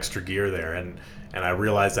sort of extra gear there. And I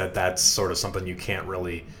realize that that's sort of something you can't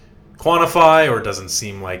really quantify or doesn't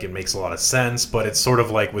seem like it makes a lot of sense. But it's sort of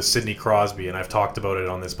like with Sidney Crosby, and I've talked about it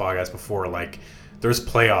on this podcast before, like there's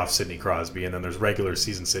playoff Sidney Crosby and then there's regular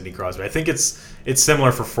season Sidney Crosby. I think it's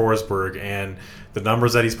similar for Forsberg and the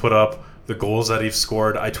numbers that he's put up, the goals that he's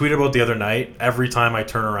scored. I tweeted about the other night, every time I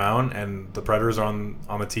turn around and the Predators are on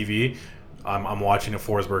the TV, I'm watching a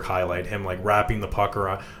Forsberg highlight, him like wrapping the puck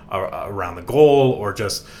around the goal or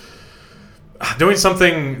just doing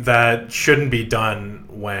something that shouldn't be done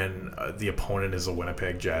when the opponent is the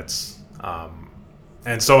Winnipeg Jets.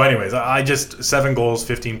 And so anyways, I just 7 goals,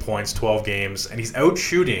 15 points, 12 games, and he's out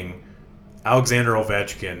shooting Alexander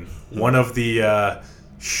Ovechkin, one of the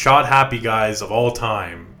shot-happy guys of all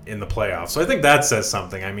time in the playoffs. So I think that says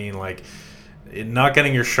something. I mean, like, not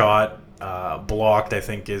getting your shot blocked, I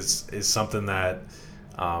think, is something that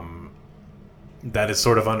that is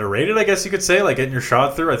sort of underrated, I guess you could say. Like, getting your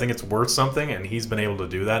shot through, I think it's worth something, and he's been able to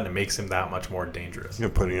do that, and it makes him that much more dangerous.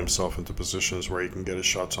 Putting himself into positions where he can get his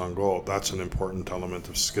shots on goal, that's an important element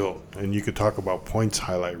of skill. And you could talk about points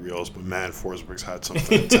highlight reels, but man, Forsberg's had some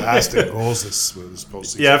fantastic goals this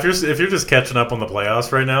postseason. Yeah, if you're just catching up on the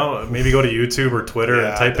playoffs right now, maybe go to YouTube or Twitter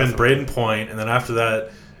and type in Braden Point, and then after that,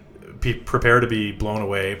 prepare to be blown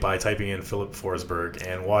away by typing in Philip Forsberg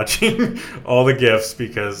and watching all the GIFs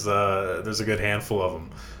because there's a good handful of them.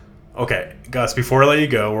 Okay, Gus, before I let you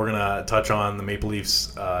go, we're going to touch on the Maple Leafs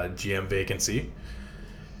GM vacancy.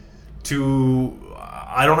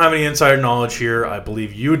 I don't have any insider knowledge here. I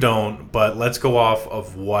believe you don't, but let's go off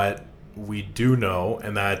of what we do know,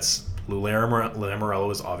 and that's Lou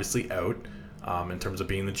Lamoriello is obviously out in terms of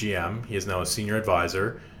being the GM. He is now a senior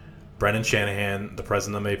advisor. Brendan Shanahan, the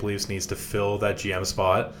president of the Maple Leafs, needs to fill that GM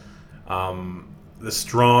spot. The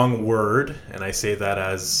strong word, and I say that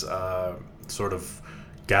as sort of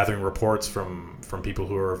gathering reports from people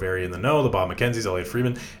who are very in the know, the Bob McKenzie's, Elliot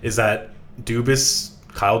Friedman, is that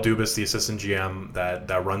Kyle Dubas, the assistant GM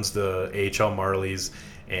that runs the AHL Marlies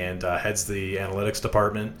and heads the analytics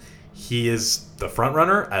department, he is the front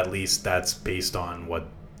runner. At least that's based on what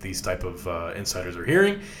these type of insiders are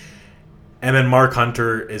hearing. And then Mark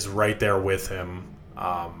Hunter is right there with him.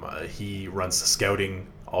 He runs the scouting,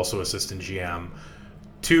 also assistant GM.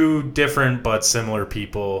 2 different but similar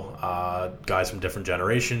people, guys from different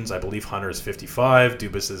generations. I believe Hunter is 55.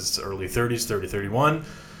 Dubas is early 30s, 31.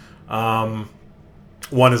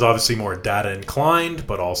 One is obviously more data inclined,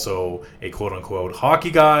 but also a quote-unquote hockey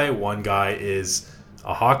guy. One guy is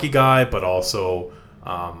a hockey guy, but also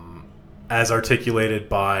as articulated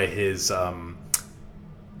by his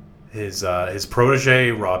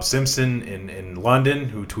protege, Rob Simpson, in London,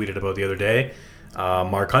 who tweeted about the other day.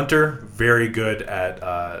 Mark Hunter, very good at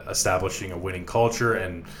establishing a winning culture,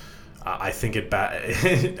 and I think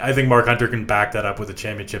I think Mark Hunter can back that up with the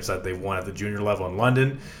championships that they've won at the junior level in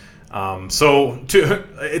London.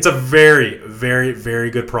 It's a very, very, very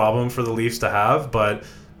good problem for the Leafs to have, but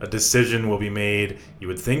A decision will be made, you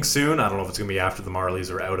would think, soon. I don't know if it's going to be after the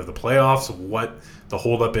Marlies are out of the playoffs, what the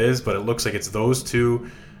holdup is, but it looks like it's those two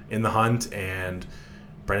in the hunt. And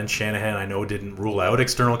Brendan Shanahan, I know, didn't rule out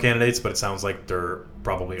external candidates, but it sounds like there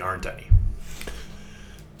probably aren't any.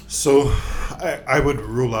 So I would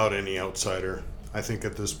rule out any outsider. I think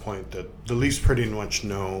at this point that the Leafs pretty much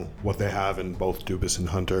know what they have in both Dubas and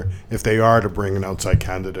Hunter. If they are to bring an outside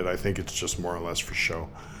candidate, I think it's just more or less for show.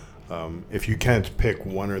 If you can't pick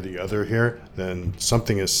one or the other here, then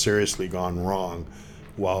something has seriously gone wrong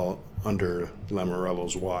while under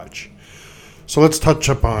Lamoriello's watch. So let's touch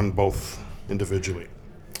upon both individually.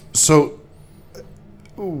 So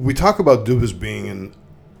we talk about Dubas being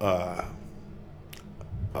a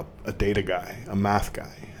data guy, a math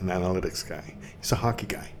guy, an analytics guy. He's a hockey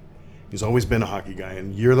guy. He's always been a hockey guy,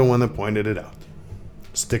 and you're the one that pointed it out.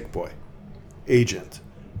 Stick boy, agent,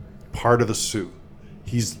 part of the suit.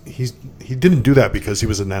 He didn't do that because he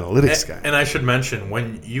was an analytics guy. And I should mention,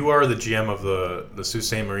 when you are the GM of the Sault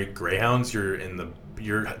Ste. Marie Greyhounds, you're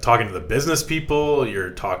talking to the business people, you're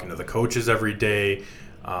talking to the coaches every day,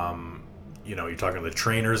 you're talking to the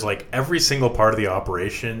trainers, like every single part of the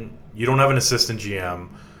operation. You don't have an assistant GM.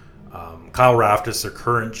 Kyle Raftis, their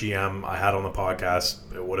current GM, I had on the podcast.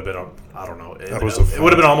 It would have been, I don't know, it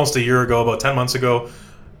would have been almost a year ago, about 10 months ago.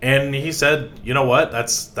 And he said, you know what,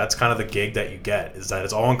 that's kind of the gig that you get, is that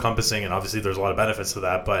it's all encompassing, and obviously there's a lot of benefits to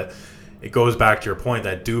that, but it goes back to your point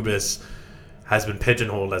that Dubas has been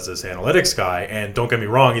pigeonholed as this analytics guy. And don't get me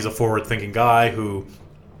wrong, he's a forward-thinking guy who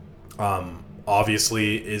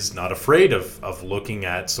obviously is not afraid of looking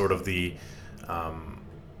at sort of the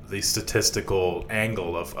statistical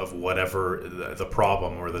angle of whatever the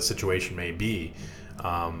problem or the situation may be.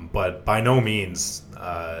 But by no means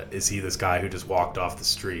is he this guy who just walked off the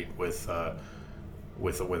street with a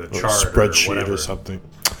chart spreadsheet or whatever. Or something.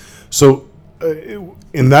 So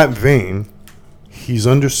in that vein, he's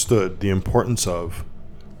understood the importance of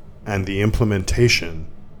and the implementation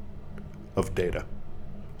of data.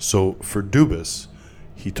 So for Dubas,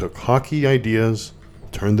 he took hockey ideas,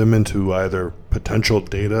 turned them into either potential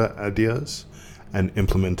data ideas, and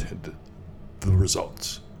implemented the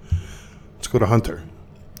results. Let's go to Hunter.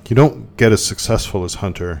 You don't get as successful as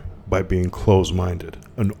Hunter by being close-minded,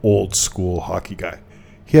 an old-school hockey guy.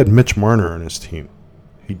 He had Mitch Marner on his team.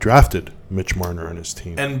 He drafted Mitch Marner on his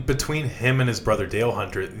team. And between him and his brother Dale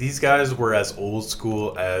Hunter, these guys were as old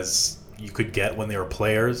school as you could get when they were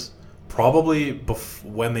players. Probably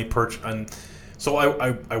when they purchased. And so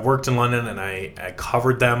I worked in London and I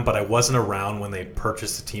covered them, but I wasn't around when they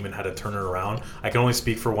purchased the team and had to turn it around. I can only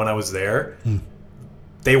speak for when I was there.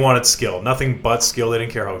 They wanted skill, nothing but skill. They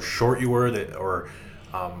didn't care how short you were, or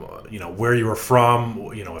where you were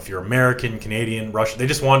from. If you're American, Canadian, Russian, they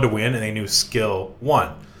just wanted to win, and they knew skill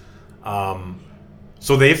won.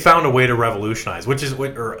 So they found a way to revolutionize,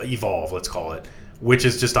 or evolve, let's call it, which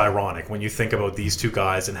is just ironic when you think about these two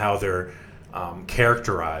guys and how they're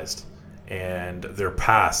characterized and their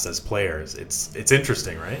past as players. It's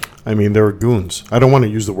interesting, right? I mean, they were goons. I don't want to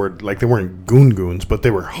use the word, like they weren't goons, but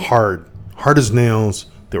they were hard as nails.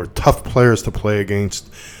 They were tough players to play against.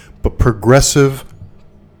 But progressive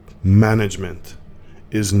management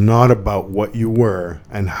is not about what you were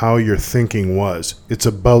and how your thinking was. It's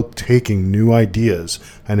about taking new ideas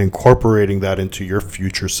and incorporating that into your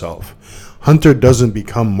future self. Hunter doesn't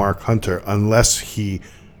become Mark Hunter unless he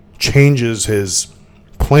changes his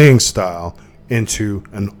playing style into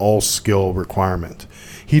an all-skill requirement.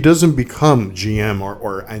 He doesn't become GM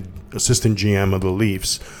or assistant GM of the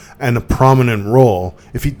Leafs and a prominent role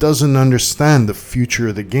if he doesn't understand the future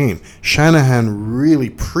of the game. Shanahan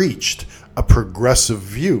really preached a progressive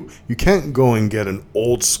view. You can't go and get an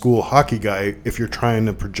old school hockey guy if you're trying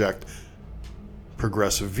to project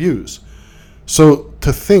progressive views. So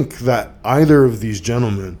to think that either of these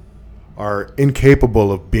gentlemen are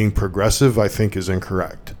incapable of being progressive, I think is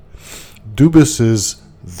incorrect. Dubas is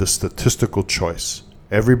the statistical choice.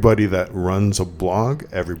 Everybody that runs a blog,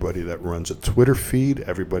 everybody that runs a Twitter feed,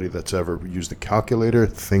 everybody that's ever used a calculator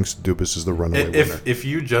thinks Dubas is the runaway winner. If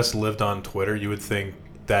you just lived on Twitter, you would think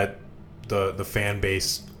that the fan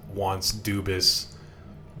base wants Dubas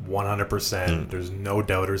 100%. There's no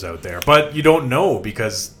doubters out there. But you don't know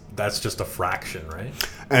because that's just a fraction, right?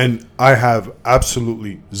 And I have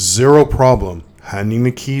absolutely zero problem handing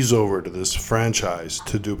the keys over to this franchise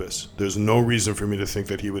to Dubas. There's no reason for me to think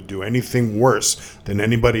that he would do anything worse than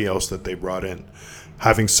anybody else that they brought in.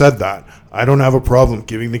 Having said that, I don't have a problem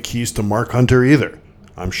giving the keys to Mark Hunter either.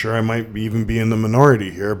 I'm sure I might even be in the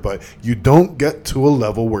minority here, but you don't get to a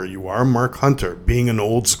level where you are Mark Hunter, being an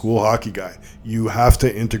old school hockey guy. You have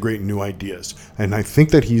to integrate new ideas, and I think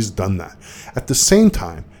that he's done that. At the same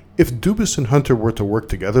time, if Dubas and Hunter were to work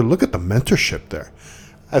together, look at the mentorship there.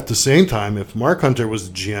 At the same time, if Mark Hunter was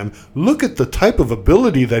the GM, look at the type of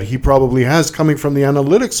ability that he probably has coming from the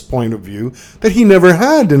analytics point of view that he never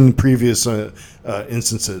had in previous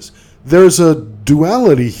instances. There's a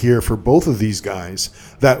duality here for both of these guys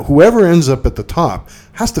that whoever ends up at the top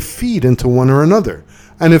has to feed into one or another.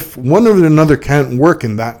 And if one or another can't work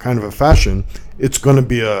in that kind of a fashion, it's going to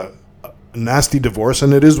be a nasty divorce,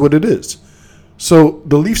 and it is what it is. So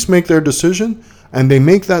the Leafs make their decision, and they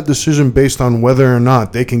make that decision based on whether or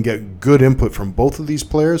not they can get good input from both of these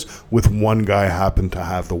players with one guy happen to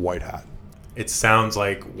have the white hat. It sounds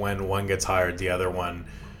like when one gets hired, the other one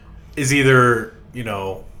is either,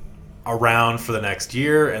 around for the next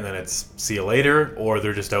year and then it's see you later, or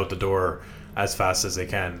they're just out the door as fast as they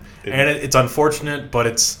can. And it's unfortunate, but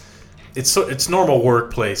it's normal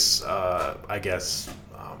workplace, I guess.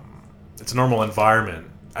 It's a normal environment,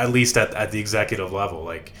 at least at the executive level.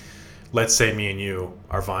 Like, let's say me and you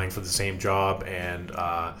are vying for the same job, and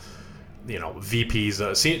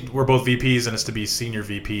VPs. We're both VPs, and it's to be senior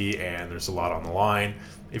VP, and there's a lot on the line.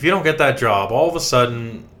 If you don't get that job, all of a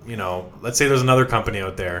sudden, let's say there's another company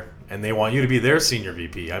out there, and they want you to be their senior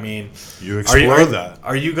VP. I mean, you explore that.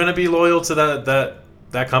 Are you going to be loyal to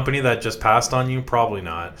that company that just passed on you? Probably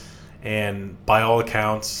not. And by all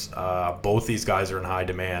accounts, both these guys are in high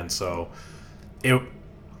demand. So it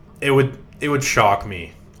would shock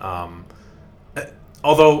me.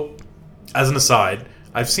 Although, as an aside,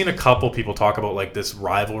 I've seen a couple people talk about like this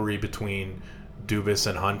rivalry between Dubas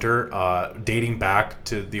and Hunter dating back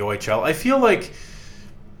to the OHL. I feel like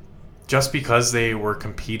just because they were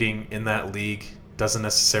competing in that league doesn't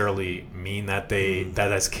necessarily mean that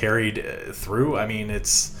that has carried through. I mean,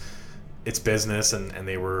 it's business, and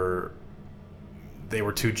they were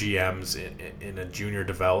two GMs in a junior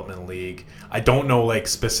development league. I don't know like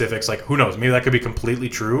specifics, like who knows, maybe that could be completely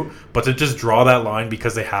true, but to just draw that line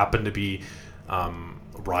because they happen to be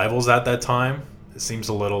rivals at that time, it seems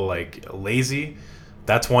a little like lazy.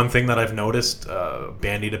 That's one thing that I've noticed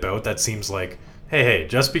bandied about. That seems like, hey,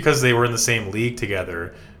 just because they were in the same league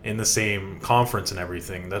together, in the same conference and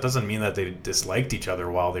everything, that doesn't mean that they disliked each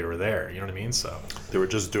other while they were there. You know what I mean? So they were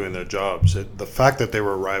just doing their jobs. The fact that they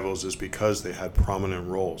were rivals is because they had prominent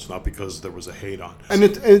roles, not because there was a hate on. And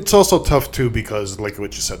it's also tough too because, like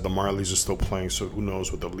what you said, the Marlies are still playing. So who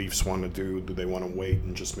knows what the Leafs want to do? Do they want to wait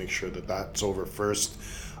and just make sure that that's over first?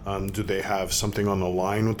 Do they have something on the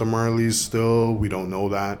line with the Marlies still? We don't know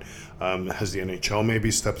that. Has the NHL maybe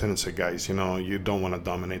stepped in and said, guys, you don't want to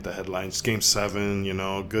dominate the headlines. Game 7,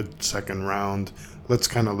 good second round. Let's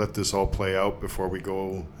kind of let this all play out before we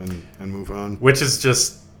go and move on. Which is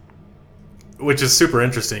super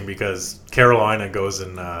interesting because Carolina goes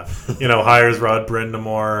and, hires Rod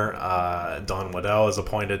Brindamore. Don Waddell is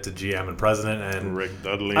appointed to GM and president. And Rick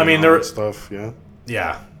Dudley there stuff, yeah.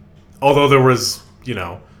 Yeah. Although there was,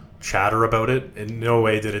 chatter about it, in no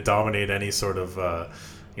way did it dominate any sort of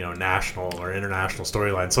national or international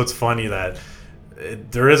storyline. So it's funny that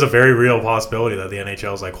there is a very real possibility that the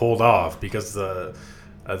NHL is like, hold off, because the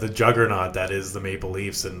juggernaut that is the Maple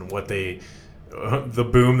Leafs and what the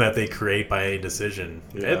boom that they create by a decision,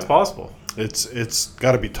 it's possible. It's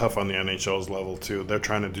got to be tough on the NHL's level too. They're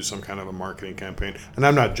trying to do some kind of a marketing campaign, and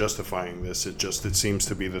I'm not justifying this. It seems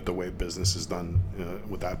to be that the way business is done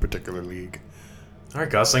with that particular league. All right,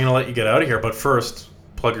 Gus, I'm going to let you get out of here, but first,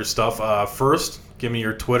 plug your stuff. First, give me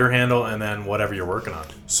your Twitter handle, and then whatever you're working on.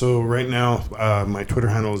 So right now, my Twitter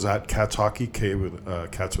handle is @CatsHockey,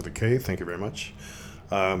 Cats with a K. Thank you very much.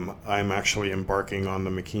 I'm actually embarking on the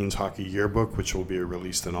McKean's Hockey Yearbook, which will be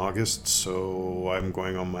released in August. So I'm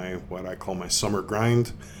going on what I call my summer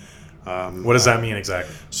grind. What does that mean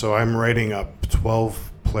exactly? So I'm writing up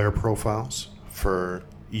 12 player profiles for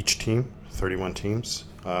each team, 31 teams.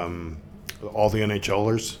 All the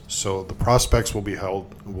NHLers. So the prospects will be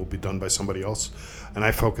done by somebody else, and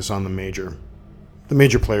I focus on the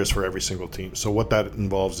major players for every single team. So what that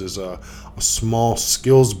involves is a small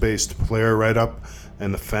skills-based player write-up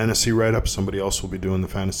and the fantasy write-up. Somebody else will be doing the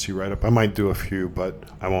fantasy write-up. I might do a few, but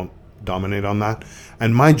I won't dominate on that.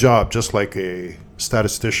 And my job, just like a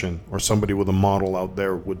statistician or somebody with a model out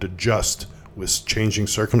there would adjust with changing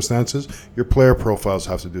circumstances, your player profiles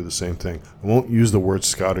have to do the same thing. I won't use the word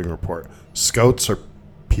scouting report. Scouts are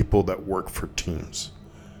people that work for teams.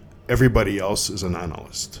 Everybody else is an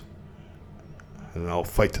analyst. And I'll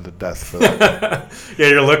fight to the death for that. Yeah,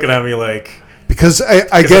 you're looking at me like, because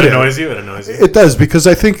I get it. It annoys you. It does, because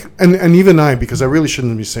I think, and even I, because I really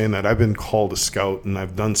shouldn't be saying that. I've been called a scout and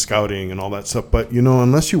I've done scouting and all that stuff. But,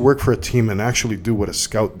 unless you work for a team and actually do what a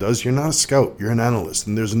scout does, you're not a scout. You're an analyst.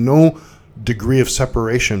 And there's no degree of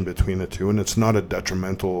separation between the two. And it's not a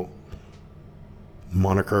detrimental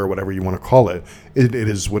moniker or whatever you want to call it. It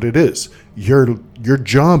is what it is. Your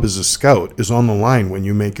job as a scout is on the line when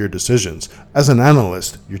you make your decisions. As an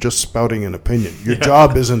analyst, you're just spouting an opinion. Your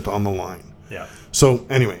job isn't on the line. Yeah. So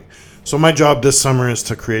anyway, my job this summer is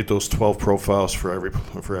to create those 12 profiles for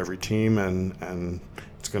every team, and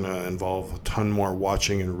it's going to involve a ton more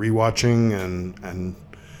watching and rewatching and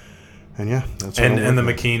yeah, that's what and the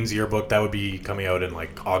McKean's yearbook, that would be coming out in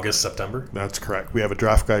like August, September. That's correct. We have a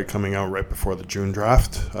draft guide coming out right before the June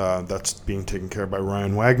draft. That's being taken care of by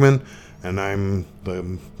Ryan Wagman, and I'm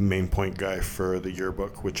the main point guy for the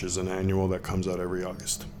yearbook, which is an annual that comes out every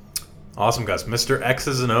August. Awesome, guys. Mr.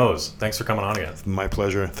 X's and O's, thanks for coming on again. My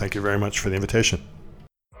pleasure. Thank you very much for the invitation.